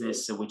core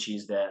business, which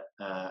is the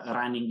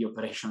running the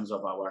operations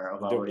of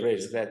our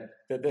operations.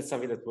 That's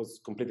something that was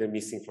completely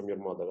missing from your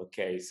model.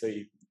 Okay, so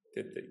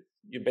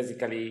you're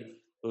basically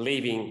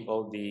leaving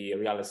all the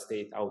real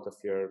estate out of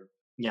your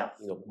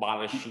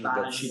balance sheet.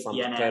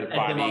 At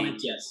the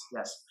moment,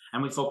 yes,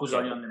 and we focus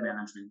only on the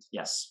management.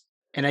 Yes.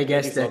 And I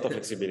guess that a lot of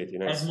flexibility,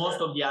 as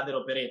most of the other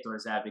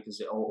operators have,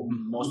 because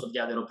most of the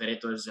other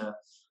operators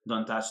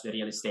don't touch the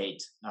real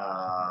estate.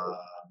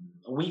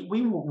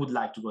 We would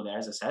like to go there,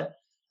 as I said,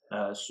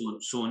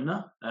 soon,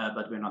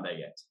 but we're not there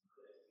yet.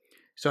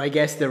 So I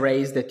guess the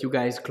raise that you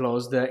guys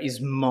closed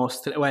is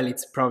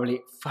it's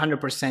probably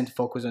 100%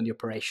 focused on the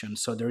operation.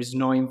 So there is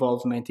no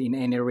involvement in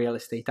any real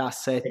estate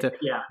asset.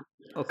 Yeah.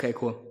 Okay,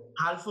 cool.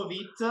 Half of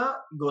it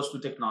goes to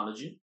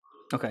technology.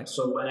 Okay.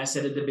 So when I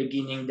said at the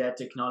beginning that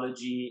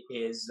technology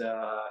is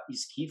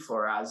key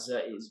for us,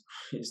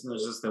 is not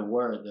just a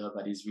word,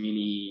 but it's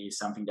really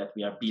something that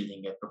we are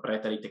building, a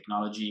proprietary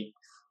technology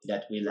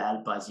that will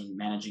help us in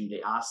managing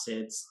the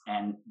assets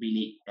and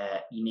really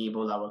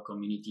enable our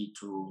community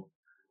to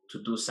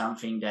do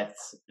something that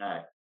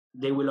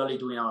they will only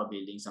do in our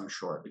buildings, I'm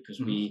sure, because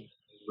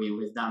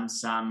we've done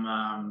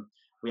some.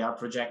 We are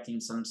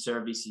projecting some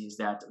services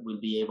that will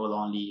be available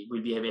only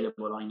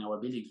in our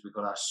buildings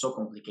because they are so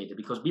complicated.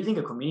 Because building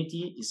a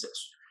community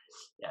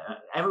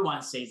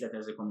everyone says that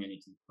there's a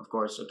community, of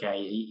course. Okay,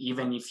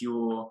 even if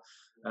you,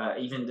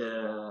 even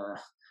the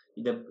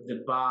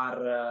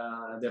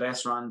bar, the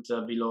restaurant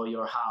below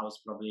your house,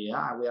 probably,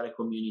 we are a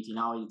community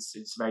now.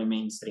 It's very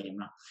mainstream.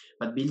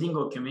 But building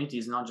a community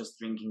is not just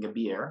drinking a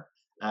beer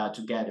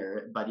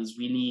together, but it's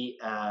really,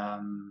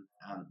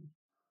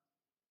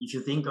 if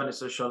you think on a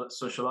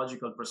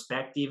sociological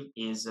perspective,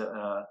 is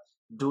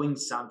doing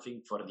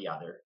something for the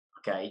other.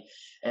 Okay,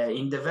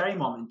 in the very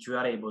moment you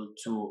are able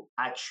to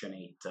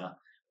actionate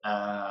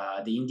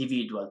the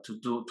individual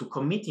to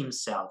commit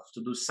himself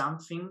to do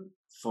something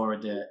for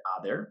the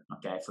other,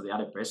 okay, for the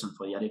other person,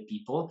 for the other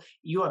people,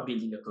 you are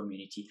building a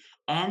community,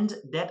 and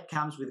that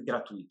comes with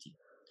gratuity.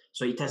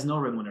 So it has no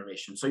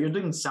remuneration. So you're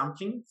doing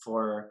something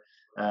for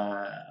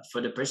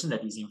the person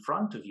that is in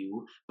front of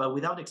you, but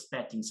without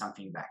expecting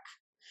something back.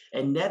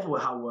 And that's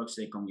how works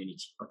the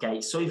community.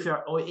 Okay, so if you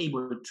are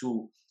able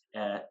to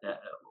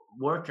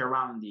work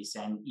around this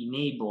and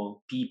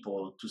enable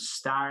people to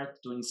start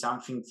doing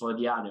something for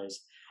the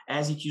others,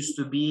 as it used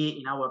to be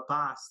in our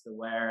past,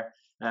 where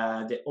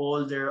the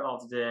older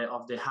of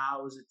the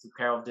house took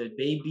care of the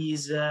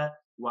babies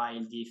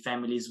while the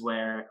families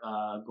were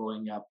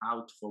going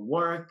out for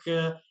work,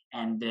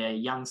 and the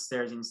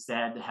youngsters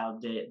instead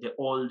helped the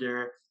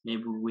older,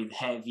 maybe with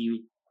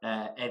heavy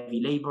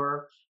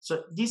labor.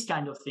 So these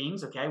kind of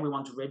things, okay, we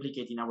want to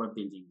replicate in our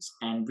buildings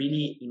and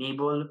really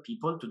enable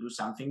people to do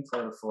something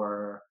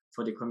for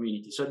the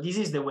community. So this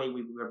is the way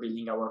we're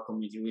building our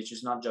community, which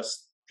is not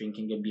just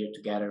drinking a beer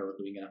together or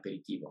doing an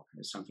aperitivo.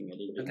 It's something a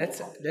little bit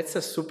more. That's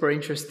a super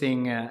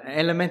interesting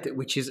element,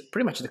 which is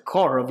pretty much the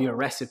core of your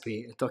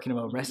recipe, talking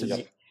about recipe.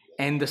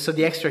 Yeah. And so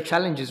the extra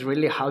challenge is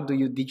really how do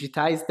you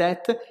digitize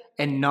that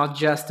and not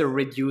just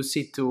reduce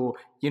it to,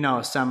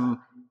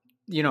 some,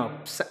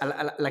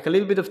 like a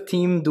little bit of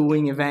team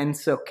doing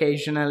events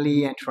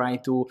occasionally and try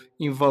to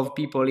involve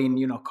people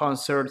in,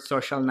 concerts,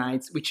 social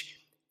nights, which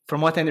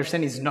from what I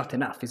understand is not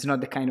enough. It's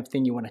not the kind of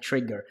thing you want to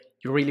trigger.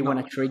 You really want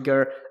to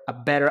trigger a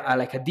better,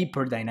 like a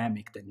deeper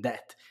dynamic than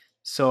that.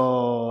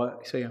 So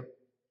yeah.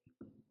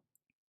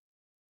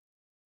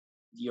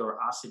 Your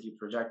asset, you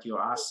project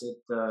your asset,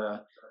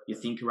 you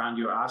think around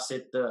your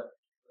asset,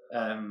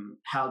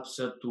 helps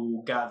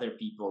to gather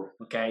people.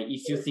 Okay,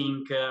 if you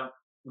think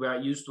we are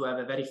used to have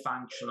a very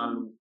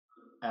functional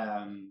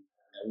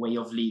way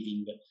of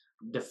living,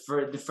 the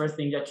first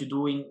thing that you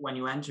do when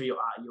you enter your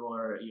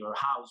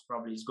house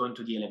probably is going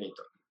to the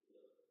elevator.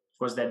 Of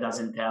course, that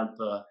doesn't help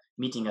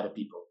meeting other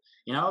people.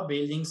 In our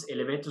buildings,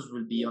 elevators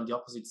will be on the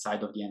opposite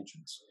side of the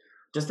entrance.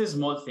 Just a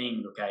small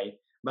thing, okay,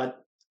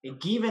 but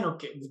give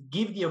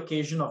the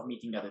occasion of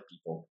meeting other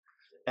people.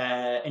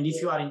 And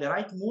if you are in the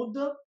right mood,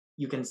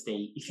 you can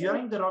stay. If you are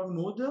in the wrong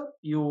mood,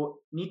 you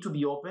need to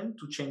be open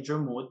to change your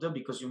mood,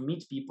 because you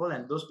meet people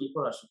and those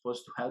people are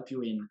supposed to help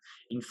you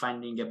in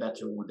finding a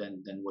better mood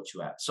than what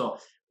you have. So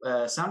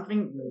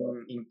something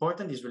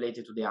important is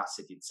related to the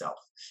asset itself.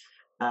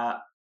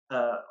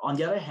 On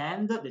the other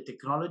hand, the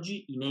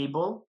technology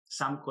enable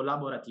some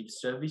collaborative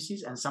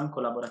services and some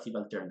collaborative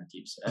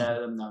alternatives,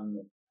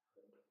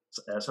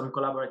 some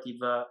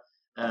collaborative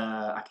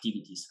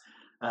activities.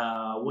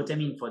 What I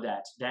mean for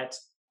that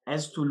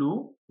as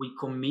Tulou, we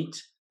commit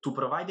to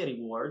provide the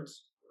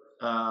rewards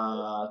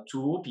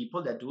to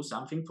people that do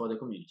something for the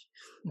community,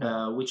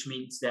 which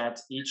means that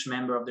each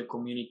member of the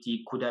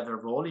community could have a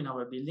role in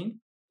our building.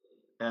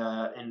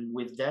 And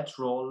with that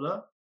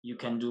role, you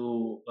can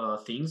do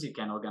things, you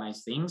can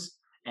organize things,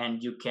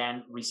 and you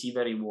can receive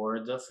a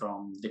reward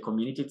from the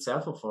community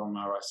itself or from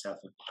ourselves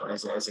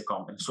as a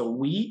company. So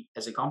we,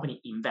 as a company,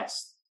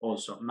 invest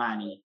also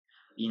money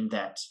in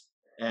that.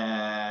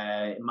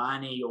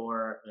 Money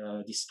or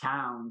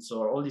discounts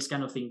or all this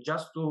kind of thing,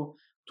 just to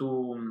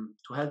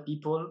help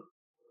people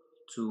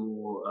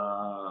to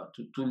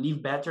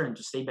live better and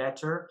to stay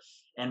better,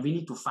 and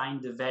really to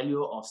find the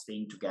value of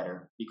staying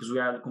together, because we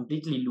are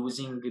completely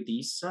losing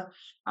this.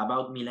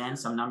 About Milan,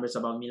 some numbers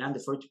about Milan: the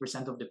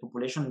 40% of the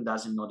population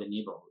doesn't know the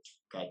neighborhood.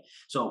 Okay,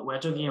 so we're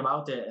talking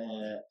about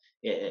a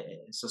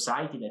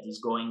society that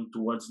is going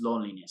towards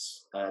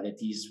loneliness,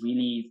 that is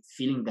really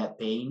feeling that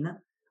pain.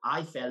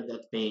 I felt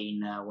that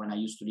pain when I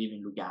used to live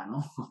in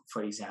Lugano,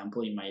 for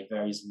example, in my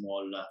very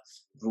small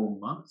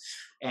room,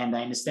 and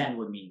I understand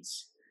what it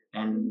means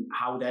and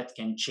how that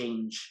can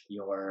change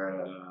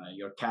your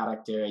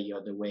character,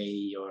 the way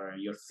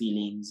your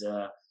feelings,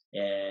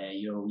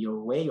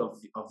 your way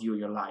of view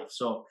your life.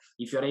 So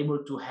if you're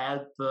able to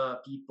help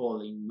people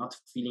in not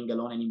feeling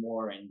alone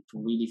anymore and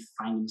to really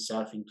find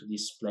themselves into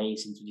this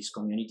place, into this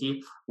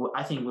community,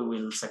 I think we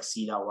will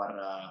succeed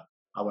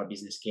our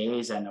business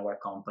case, and our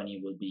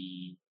company will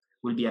be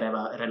a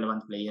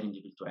relevant player in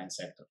the build-to-rent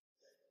sector.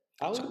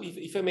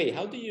 If I may,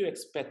 how do you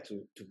expect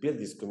to build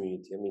this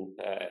community? I mean,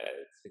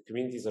 the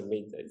communities are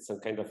made, some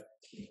kind of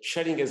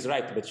sharing is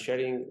right, but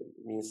sharing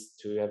means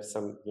to have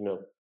some,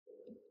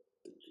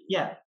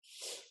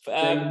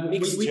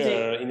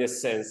 mixture in a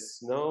sense,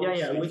 no?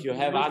 Yeah, so if you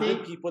have other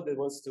people that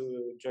wants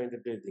to join the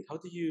building, how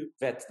do you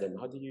vet them?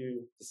 How do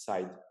you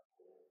decide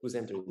who's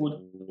entering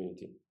the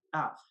community?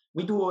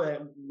 We do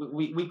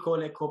we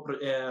call a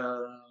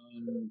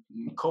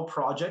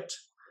co-project.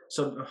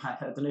 So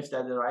I don't know if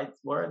that's the right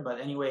word, but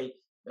anyway,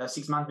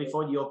 6 months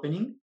before the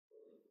opening,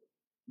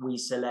 we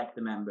select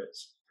the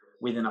members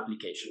with an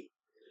application.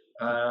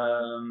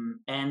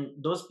 And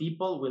those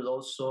people will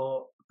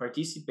also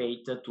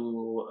participate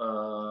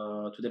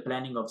to the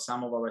planning of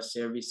some of our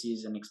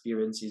services and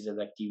experiences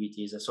and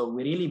activities. So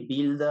we really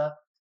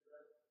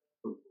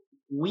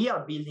we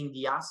are building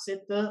the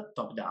asset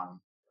top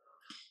down,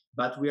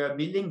 but we are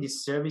building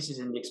these services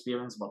and the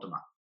experience bottom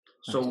up.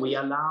 So we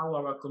allow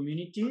our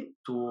community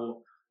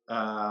to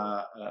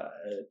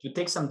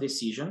take some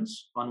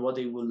decisions on what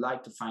they would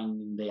like to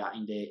find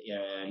in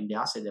the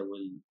asset that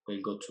will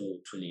go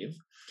to live,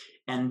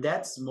 and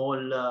that small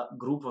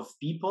group of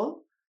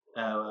people.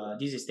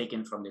 This is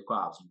taken from the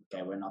co-housing.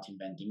 Okay, we're not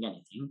inventing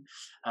anything.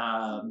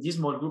 This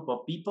small group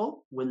of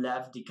people will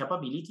have the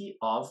capability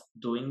of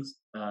doing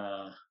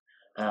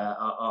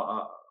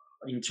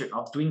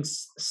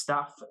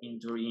stuff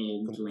into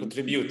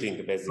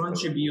contributing,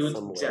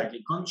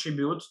 basically.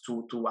 Contribute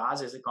to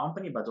us as a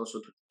company, but also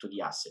to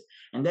the asset.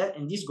 And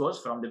this goes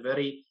from the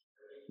very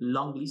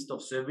long list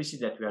of services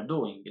that we are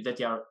doing, that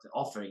we are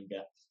offering: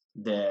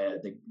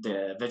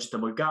 the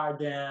vegetable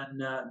garden,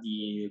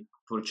 the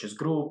purchase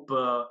group,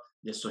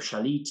 the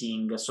social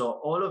eating.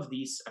 So all of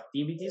these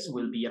activities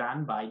will be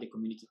run by the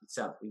community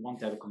itself. We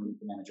won't have a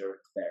community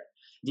manager there.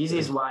 This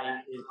is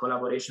why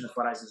collaboration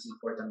for us is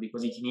important,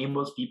 because it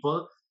enables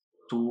people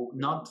to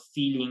not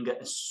feeling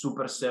a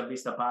super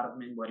serviced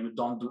apartment where you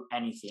don't do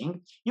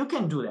anything. You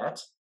can do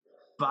that,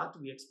 but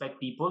we expect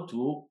people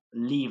to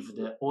leave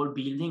the whole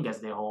building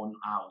as their own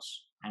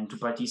house and to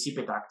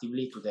participate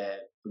actively to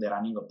the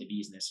running of the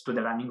business, to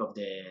the running of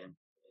the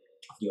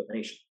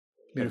operation.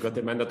 I've got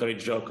a mandatory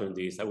joke on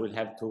this. I will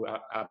have to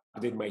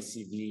update my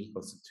CV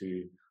also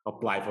to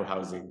apply for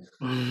housing.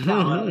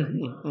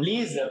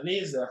 Please.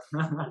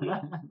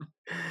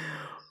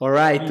 All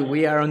right,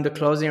 we are on the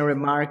closing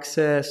remarks.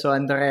 So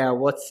Andrea,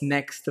 what's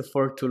next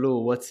for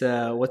Tulou? What's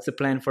the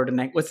plan for the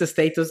next? What's the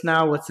status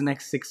now? What's the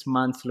next 6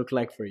 months look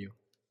like for you?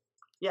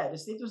 Yeah, the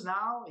status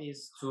now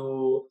is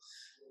to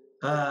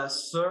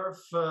surf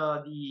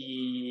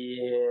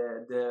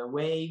the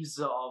waves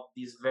of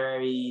these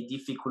very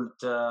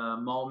difficult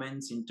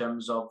moments in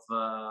terms of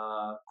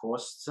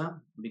costs,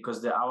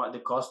 because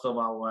the cost of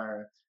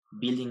our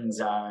buildings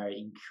are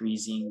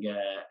increasing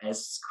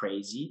as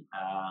crazy,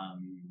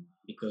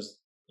 because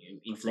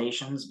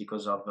inflations,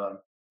 because of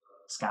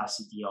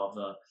scarcity of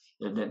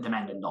the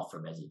demand and offer,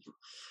 basically.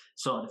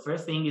 So the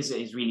first thing is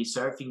really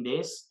surfing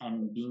this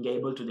and being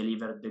able to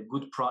deliver the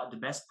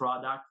best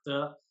product,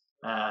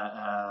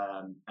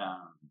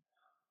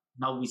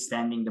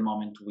 notwithstanding the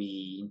moment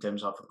in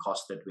terms of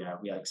cost that we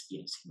are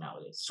experiencing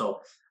nowadays.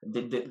 So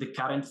the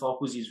current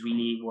focus is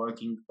really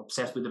working,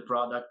 obsessed with the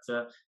product,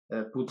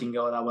 putting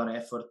all our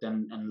effort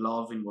and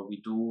love in what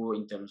we do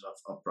in terms of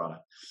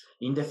product.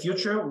 In the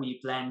future, we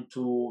plan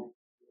to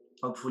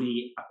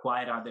hopefully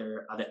acquire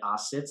other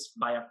assets.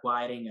 By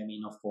acquiring, I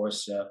mean, of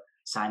course,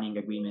 signing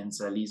agreements,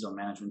 lease or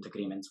management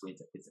agreements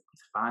with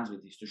funds,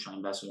 with institutional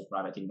investors or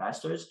private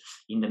investors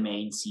in the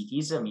main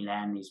cities.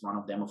 Milan is one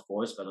of them, of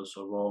course, but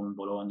also Rome,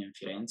 Bologna, and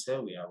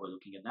Firenze. We're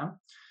looking at them.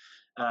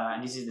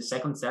 And this is the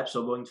second step.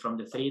 So going from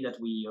the 3 that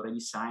we already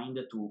signed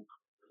to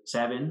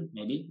 7,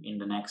 maybe in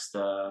the next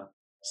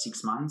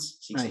 6 months,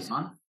 8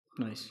 months.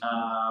 Nice.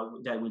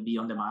 That will be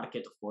on the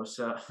market, of course,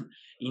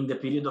 in the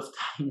period of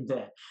time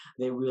that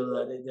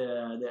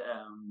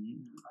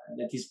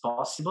is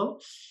possible.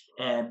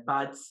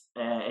 But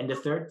and the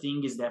third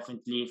thing is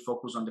definitely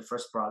focus on the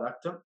first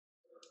product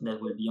that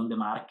will be on the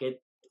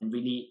market, and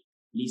really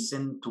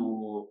listen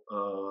to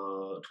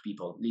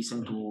people,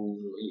 listen to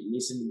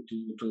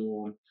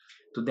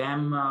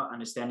them,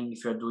 understanding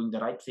if you're doing the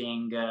right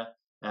thing.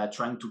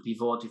 Trying to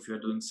pivot if you're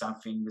doing some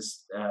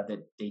things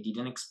that they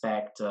didn't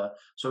expect.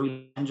 So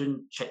we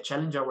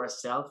challenge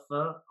ourselves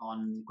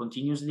on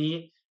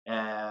continuously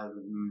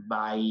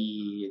by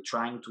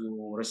trying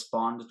to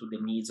respond to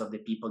the needs of the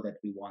people that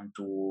we want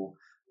to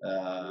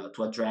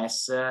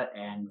address,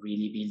 and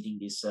really building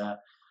this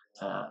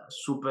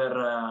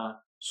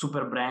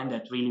super brand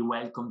that really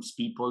welcomes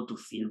people to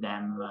feel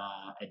them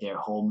at their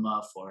home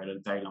for a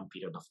very long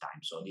period of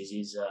time. So this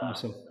is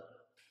awesome.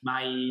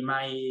 My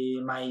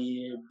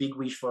big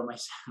wish for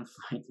myself.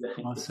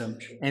 Awesome.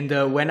 And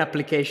when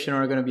application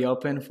are going to be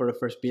open for the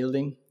first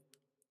building?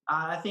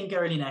 I think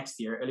early next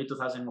year, early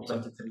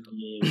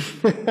 2023,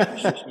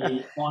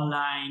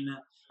 online.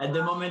 At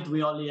the moment,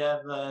 we only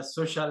have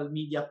social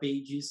media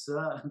pages,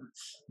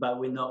 but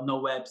with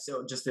no web,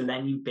 so just a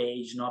landing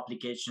page, no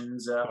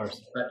applications.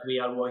 But we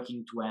are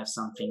working to have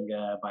something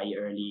by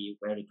early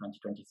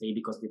 2023,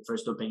 because the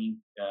first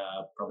opening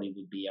probably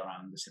will be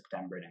around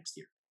September next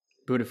year.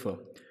 Beautiful.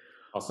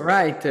 Awesome. All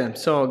right.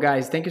 So,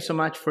 guys, thank you so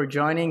much for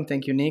joining.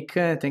 Thank you, Nick.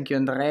 Thank you,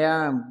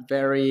 Andrea.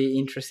 Very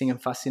interesting and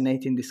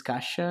fascinating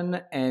discussion.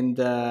 And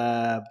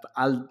I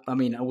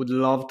would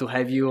love to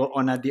have you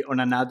on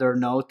another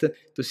note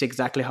to see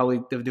exactly how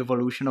the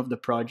evolution of the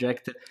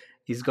project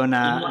is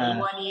gonna. In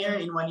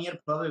 1 year,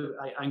 probably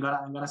I'm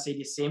gonna say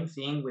the same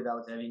thing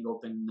without having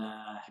opened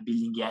a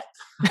building yet.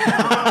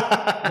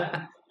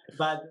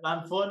 But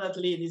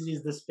unfortunately, this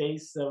is the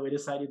space we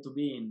decided to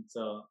be in.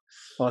 So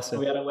awesome.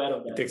 We are aware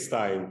of that. It takes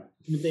time.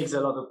 It takes a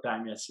lot of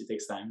time. Yes, it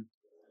takes time.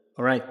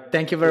 All right.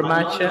 Thank you very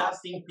much.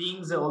 Long-lasting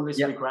things always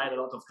require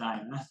a lot of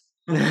time.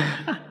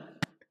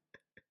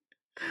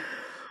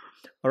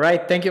 All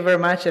right. Thank you very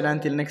much. And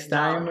until next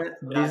time,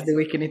 this is the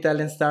Week in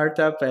Italian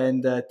Startup.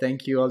 And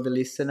thank you all the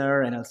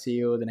listener. And I'll see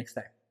you the next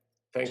time.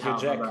 Thank you,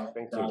 Jack. Bye-bye.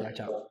 Thank you.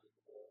 Ciao.